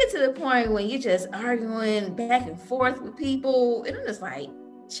to get to the point when you're just arguing back and forth with people, and I'm just like,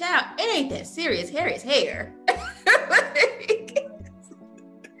 child, it ain't that serious. Hair is hair.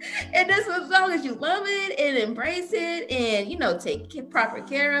 And that's as long as you love it and embrace it and, you know, take proper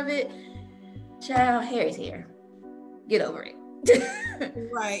care of it, child, hair is hair. Get over it.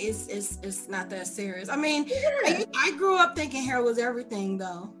 Right, it's not that serious. I mean, yeah. I grew up thinking hair was everything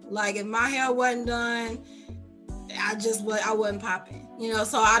though. Like if my hair wasn't done, I wasn't popping, you know.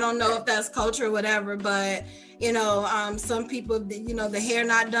 So I don't know if that's culture or whatever, but you know, some people, you know, the hair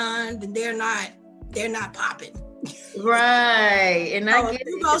not done, then they're not popping. Right. And I get if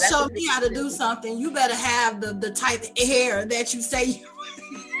you gonna show me how to do something, you better have the type of hair that you say you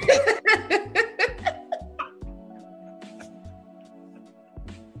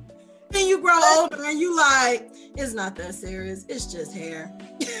Then you grow older and you like, it's not that serious. It's just hair.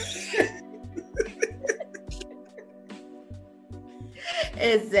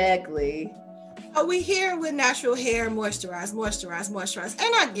 Exactly. So we hear with natural hair, moisturize.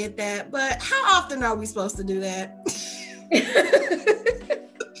 And I get that, but how often are we supposed to do that?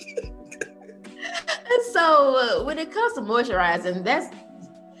 So when it comes to moisturizing, that's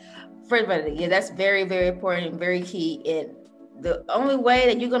first of all, yeah, that's very, very important, very key. And the only way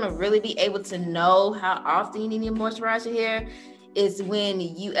that you're going to really be able to know how often you need to moisturize your hair is when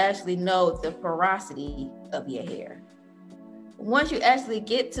you actually know the porosity of your hair. Once you actually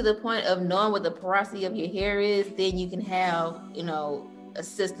get to the point of knowing what the porosity of your hair is, then you can have, you know, a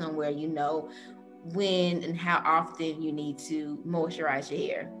system where you know when and how often you need to moisturize your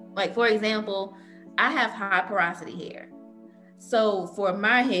hair. Like, for example, I have high porosity hair. So for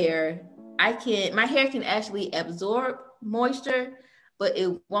my hair, my hair can actually absorb moisture, but it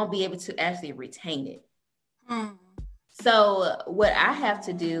won't be able to actually retain it. So what I have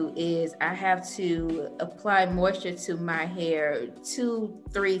to do is I have to apply moisture to my hair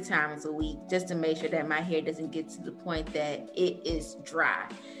 2-3 times a week just to make sure that my hair doesn't get to the point that it is dry,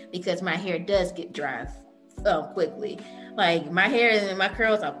 because my hair does get dry quickly. Like my hair and my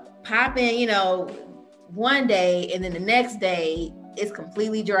curls are popping, you know, one day, and then the next day it's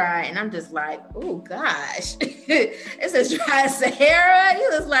completely dry, and I'm just like, oh gosh, it's as dry as Sahara. He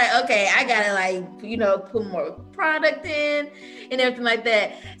was like, okay, I gotta like, you know, put more product in and everything like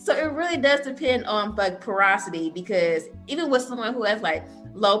that. So it really does depend on like porosity, because even with someone who has like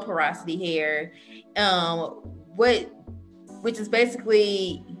low porosity hair, which is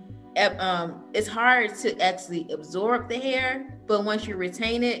basically, it's hard to actually absorb the hair, but once you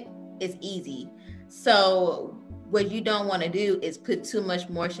retain it, it's easy. So what you don't want to do is put too much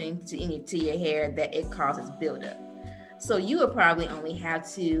moisture into your hair that it causes buildup. So you would probably only have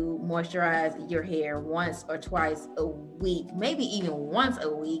to moisturize your hair once or twice a week, maybe even once a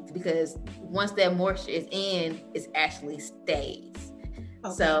week, because once that moisture is in, it actually stays.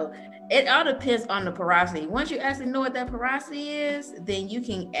 Okay. So it all depends on the porosity. Once you actually know what that porosity is, then you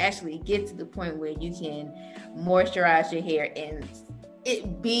can actually get to the point where you can moisturize your hair and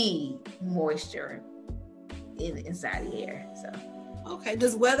it be moisture inside the hair. So okay,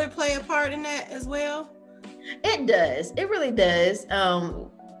 does weather play a part in that as well? It does. It really does.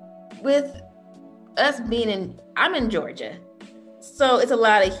 With us I'm in Georgia, so it's a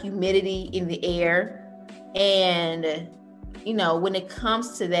lot of humidity in the air, and you know, when it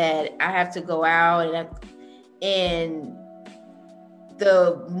comes to that, I have to go out and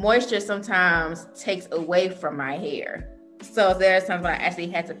the moisture sometimes takes away from my hair. So there's times when I actually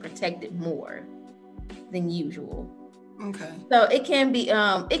had to protect it more than usual. Okay. So it can be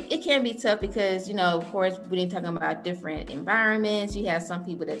it can be tough because, you know, of course, when you're talking about different environments, you have some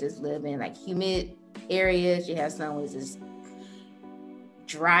people that just live in like humid areas. You have some with just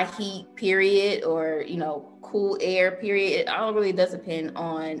dry heat period, or, you know, cool air period. It all really does depend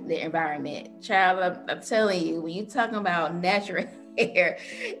on the environment. Child, I'm telling you, when you're talking about natural hair,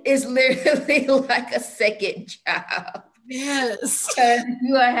 it's literally like a second job. Yes.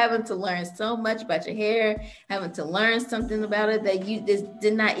 You are having to learn so much about your hair, having to learn something about it that you just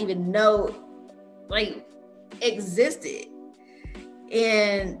did not even know like existed.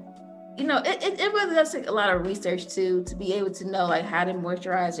 And you know, it really does take a lot of research to be able to know like how to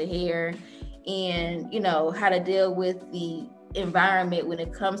moisturize your hair, and you know, how to deal with the environment when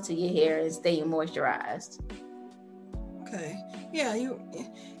it comes to your hair and staying moisturized. Okay. Yeah,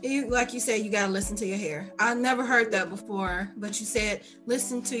 you like you said, you gotta listen to your hair. I never heard that before, but you said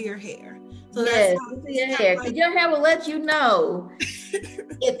listen to your hair. So yes, listen to your hair, because your hair will let you know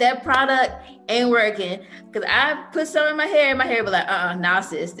if that product ain't working. Because I put some in my hair, and my hair be like, nah,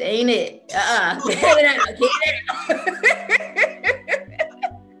 sis, that ain't it. Get it out.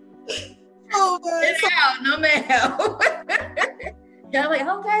 Oh, get it out, no ma'am. I'm like,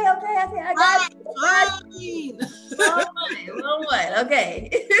 okay, I got it. One. Okay.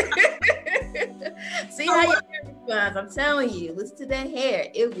 See how your hair responds. I'm telling you, listen to that hair.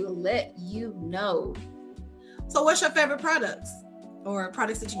 It will let you know. So what's your favorite products or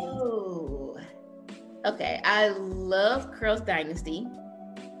products that you use? Oh, okay. I love Curls Dynasty.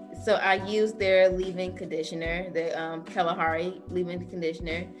 So I use their leave-in conditioner, the Kalahari leave-in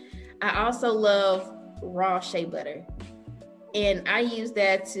conditioner. I also love raw shea butter. And I use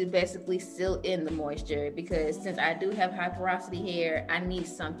that to basically seal in the moisture, because since I do have high porosity hair, I need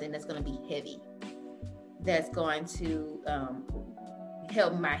something that's going to be heavy, that's going to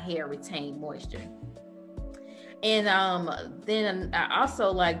help my hair retain moisture. And then I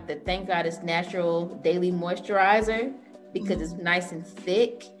also like the Thank God It's Natural Daily Moisturizer, because it's nice and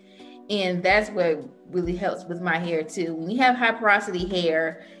thick. And that's what really helps with my hair too. When you have high porosity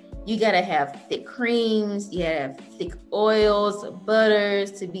hair, you gotta have thick creams, you have thick oils,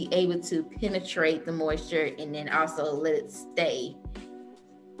 butters to be able to penetrate the moisture and then also let it stay.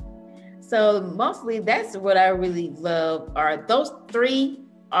 So mostly that's what I really love. Those three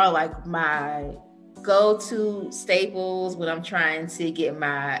are like my go-to staples when I'm trying to get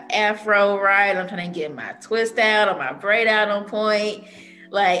my afro right, I'm trying to get my twist out or my braid out on point.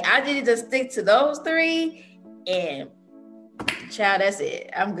 Like I need to stick to those three, and child, that's it.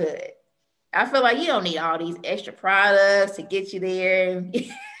 I'm good. I feel like you don't need all these extra products to get you there and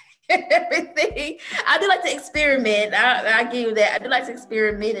everything. I do like to experiment. I give you that. I do like to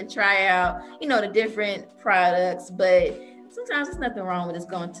experiment and try out, you know, the different products, but sometimes there's nothing wrong with just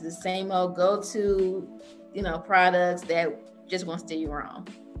going to the same old go-to, you know, products that just won't steer you wrong.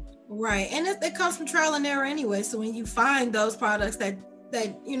 Right. And it comes from trial and error anyway. So when you find those products that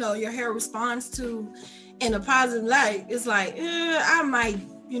you know your hair responds to in a positive light, it's like, I might,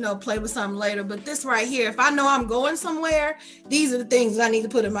 you know, play with something later. But this right here, if I know I'm going somewhere, these are the things I need to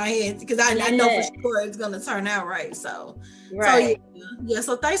put in my head, because I know for sure it's going to turn out right. So, right.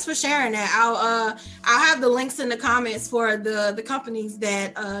 So thanks for sharing that. I'll have the links in the comments for the companies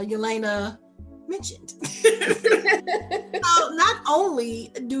that Yelena mentioned. So not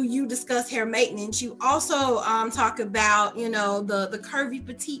only do you discuss hair maintenance, you also talk about, you know, the curvy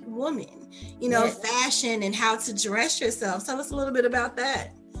petite woman, you know, fashion and how to dress yourself. Tell us a little bit about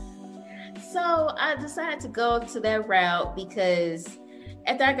that. So I decided to go to that route because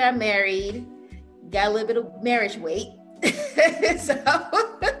after I got married, got a little bit of marriage weight. So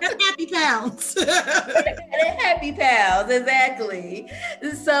happy pounds. Happy pounds, exactly.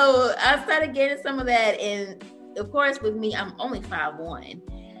 So I started getting some of that, and of course with me, I'm only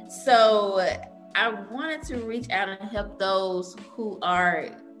 5'1". So I wanted to reach out and help those who are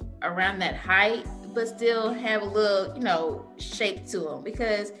around that height, but still have a little, shape to them,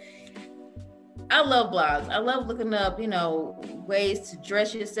 because I love blogs. I love looking up, ways to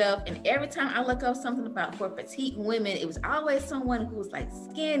dress yourself. And every time I look up something for petite women, it was always someone who was like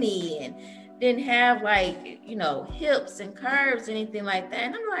skinny and didn't have hips and curves, anything like that.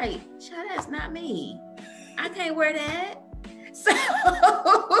 And I'm like, child, that's not me. I can't wear that. So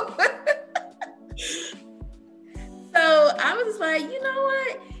I was just like, you know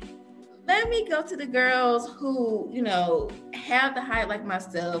what? Let me go to the girls who, have the height like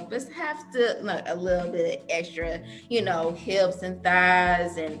myself, but have a little bit of extra, hips and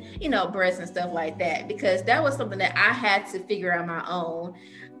thighs and, breasts and stuff like that. Because that was something that I had to figure out my own,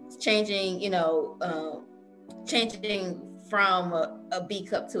 changing from a B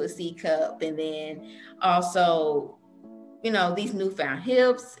cup to a C cup. And then also, these newfound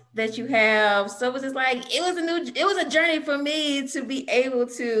hips that you have. So it was just like, it was a journey for me to be able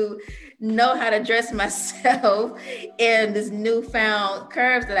to know how to dress myself in this newfound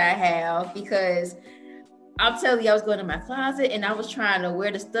curves that I have, because I'll tell you, I was going to my closet and I was trying to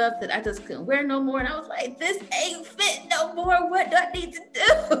wear the stuff that I just couldn't wear no more. And I was like, this ain't fit no more. What do I need to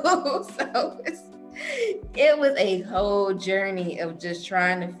do? So it was a whole journey of just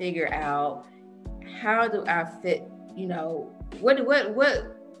trying to figure out, how do I fit, what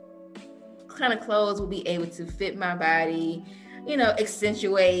kind of clothes will be able to fit my body,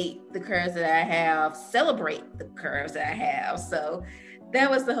 accentuate the curves that I have, celebrate the curves that I have. So that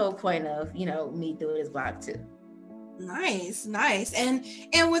was the whole point of, me doing this vlog too. Nice. And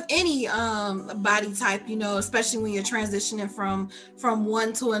with any body type, especially when you're transitioning from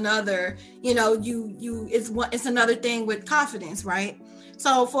one to another, it's another thing with confidence, right?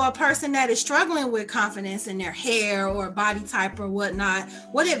 So for a person that is struggling with confidence in their hair or body type or whatnot,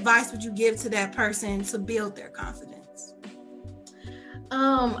 what advice would you give to that person to build their confidence?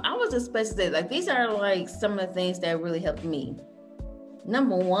 I was just supposed to say, these are some of the things that really helped me.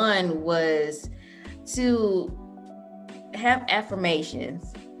 Number one was to have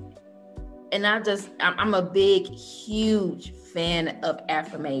affirmations. And I'm a big, huge fan of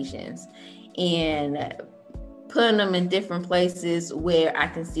affirmations, and putting them in different places where I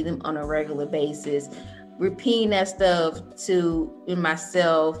can see them on a regular basis, repeating that stuff to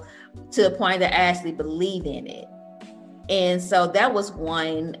myself to the point that I actually believe in it. And so that was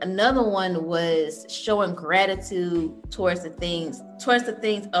one. Another one was showing gratitude towards the things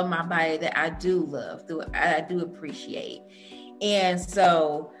of my body that I do love, I do appreciate. And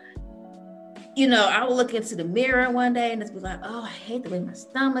so, I would look into the mirror one day and just be like, oh, I hate the way my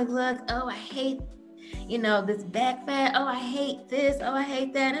stomach looks. Oh, I hate, this back fat. Oh, I hate this. Oh, I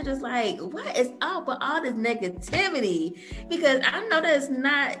hate that. And I'm just like, what is up with all this negativity? Because I know that it's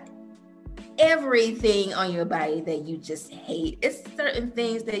not everything on your body that you just hate. It's certain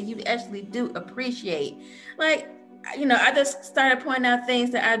things that you actually do appreciate. I just started pointing out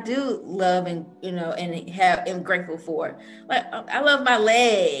things that I do love and am grateful for. I love my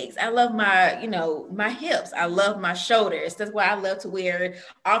legs. I love my, my hips. I love my shoulders. That's why I love to wear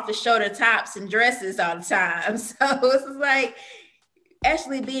off the shoulder tops and dresses all the time. So it's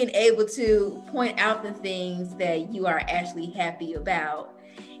actually being able to point out the things that you are actually happy about.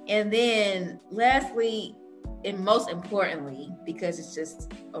 And then lastly, and most importantly, because it's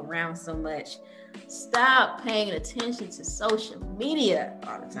just around so much, stop paying attention to social media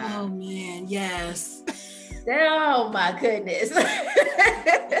all the time. Oh man, yes. Oh my goodness.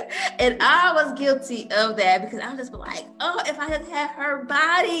 And I was guilty of that, because I was just like, oh, if I had had her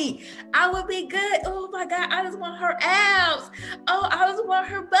body, I would be good. Oh my God, I just want her abs. Oh, I just want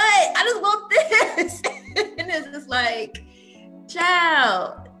her butt. I just want this. And it's just like,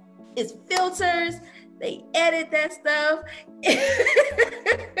 child, it's filters. They edit that stuff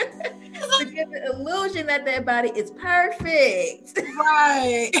to give the illusion that their body is perfect.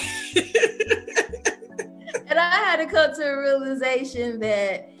 Right. And I had to come to a realization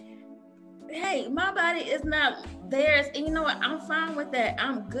that, hey, my body is not theirs. And you know what? I'm fine with that.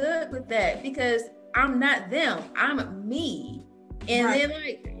 I'm good with that, because I'm not them. I'm me. And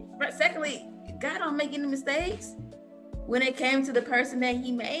right. Then secondly, God don't make any mistakes when it came to the person that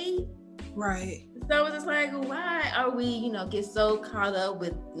he made. Right. So I was just like, why are we, get so caught up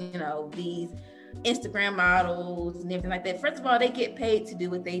with, these Instagram models and everything like that? First of all, they get paid to do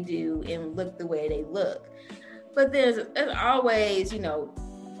what they do and look the way they look. But there's always,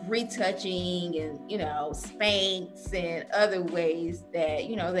 retouching and, Spanx and other ways that,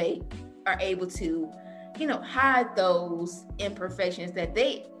 they are able to, hide those imperfections that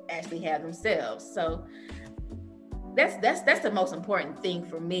they actually have themselves. So that's the most important thing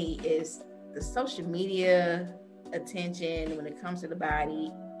for me, is the social media attention when it comes to the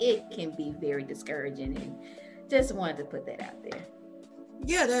body, it can be very discouraging, and just wanted to put that out there.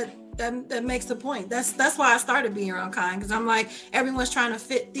 Yeah, that makes the point. That's why I started Be Your Own Kind, because I'm like, everyone's trying to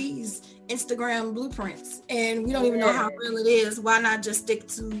fit these Instagram blueprints, and we don't even know how real it is. Why not just stick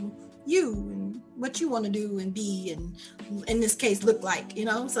to you and what you want to do and be, and in this case, look like,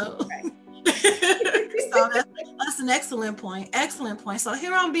 so. Right. So that's an excellent point. Excellent point. So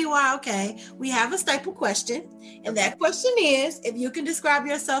here on BYOK, we have a staple question, and that question is: if you can describe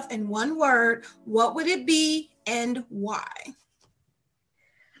yourself in one word, what would it be and why?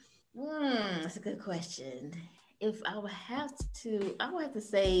 That's a good question. If I would have to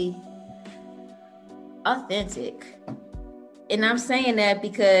say authentic. And I'm saying that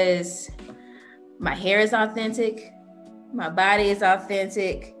because my hair is authentic, my body is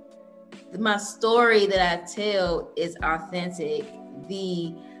authentic, my story that I tell is authentic.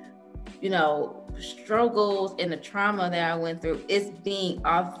 The, struggles and the trauma that I went through is being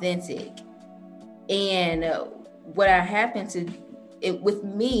authentic. And what I happened to with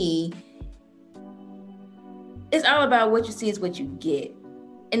me, it's all about what you see is what you get.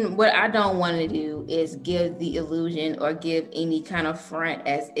 And what I don't want to do is give the illusion or give any kind of front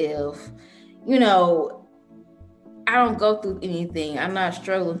as if, I don't go through anything. I'm not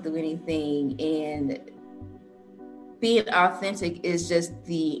struggling through anything. And being authentic is just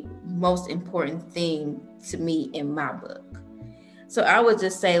the most important thing to me in my book. So I would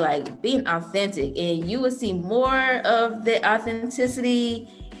just say, like, being authentic, and you will see more of the authenticity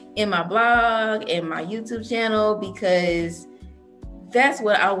in my blog and my YouTube channel, because that's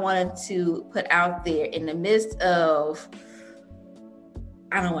what I wanted to put out there in the midst of,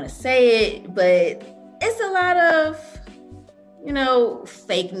 I don't want to say it, but it's a lot of,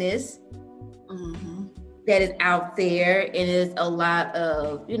 fakeness that is out there. And it's a lot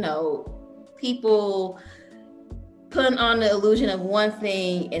of, people putting on the illusion of one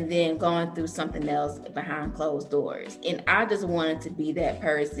thing and then going through something else behind closed doors. And I just wanted to be that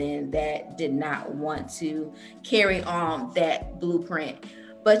person that did not want to carry on that blueprint,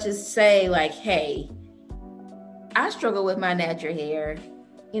 but just say, like, hey, I struggle with my natural hair.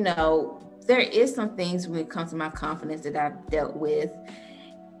 There is some things when it comes to my confidence that I've dealt with.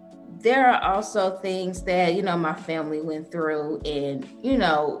 There are also things that, my family went through and,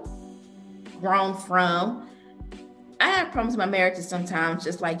 grown from. I have problems with my marriages sometimes,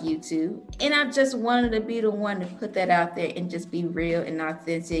 just like you two. And I just wanted to be the one to put that out there and just be real and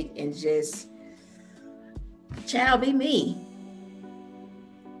authentic and just, child, be me.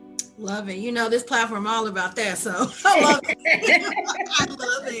 Love it. This platform all about that. So I love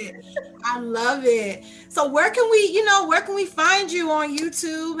it. I love it. So where can we find you on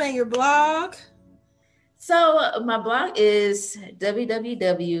YouTube and your blog? So my blog is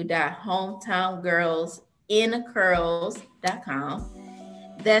hometowngirlsincurls.com.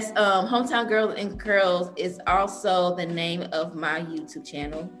 That's Hometown Girls in Curls is also the name of my YouTube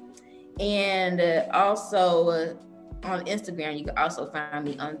channel. And also on Instagram, you can also find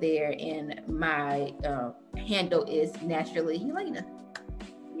me on there. And my handle is Naturally Helena.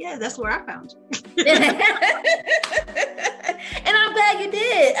 Yeah, that's where I found you. And I'm glad you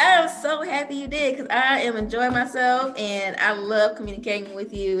did. I am so happy you did, because I am enjoying myself and I love communicating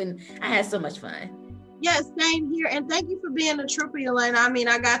with you, and I had so much fun. Yes, same here. And thank you for being a trooper, Elena. I mean,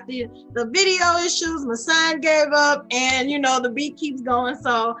 I got the video issues, my son gave up, and the beat keeps going.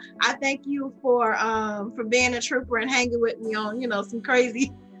 So I thank you for being a trooper and hanging with me on, some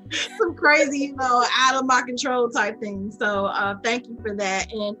crazy, out of my control type things. So thank you for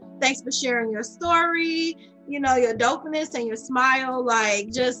that. And thanks for sharing your story, your dopeness and your smile.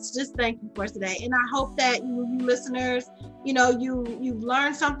 Like, just thank you for today. And I hope that you listeners, you've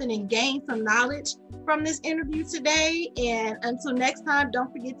learned something and gained some knowledge from this interview today. And until next time,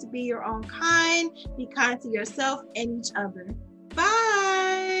 don't forget to be your own kind. Be kind to yourself and each other.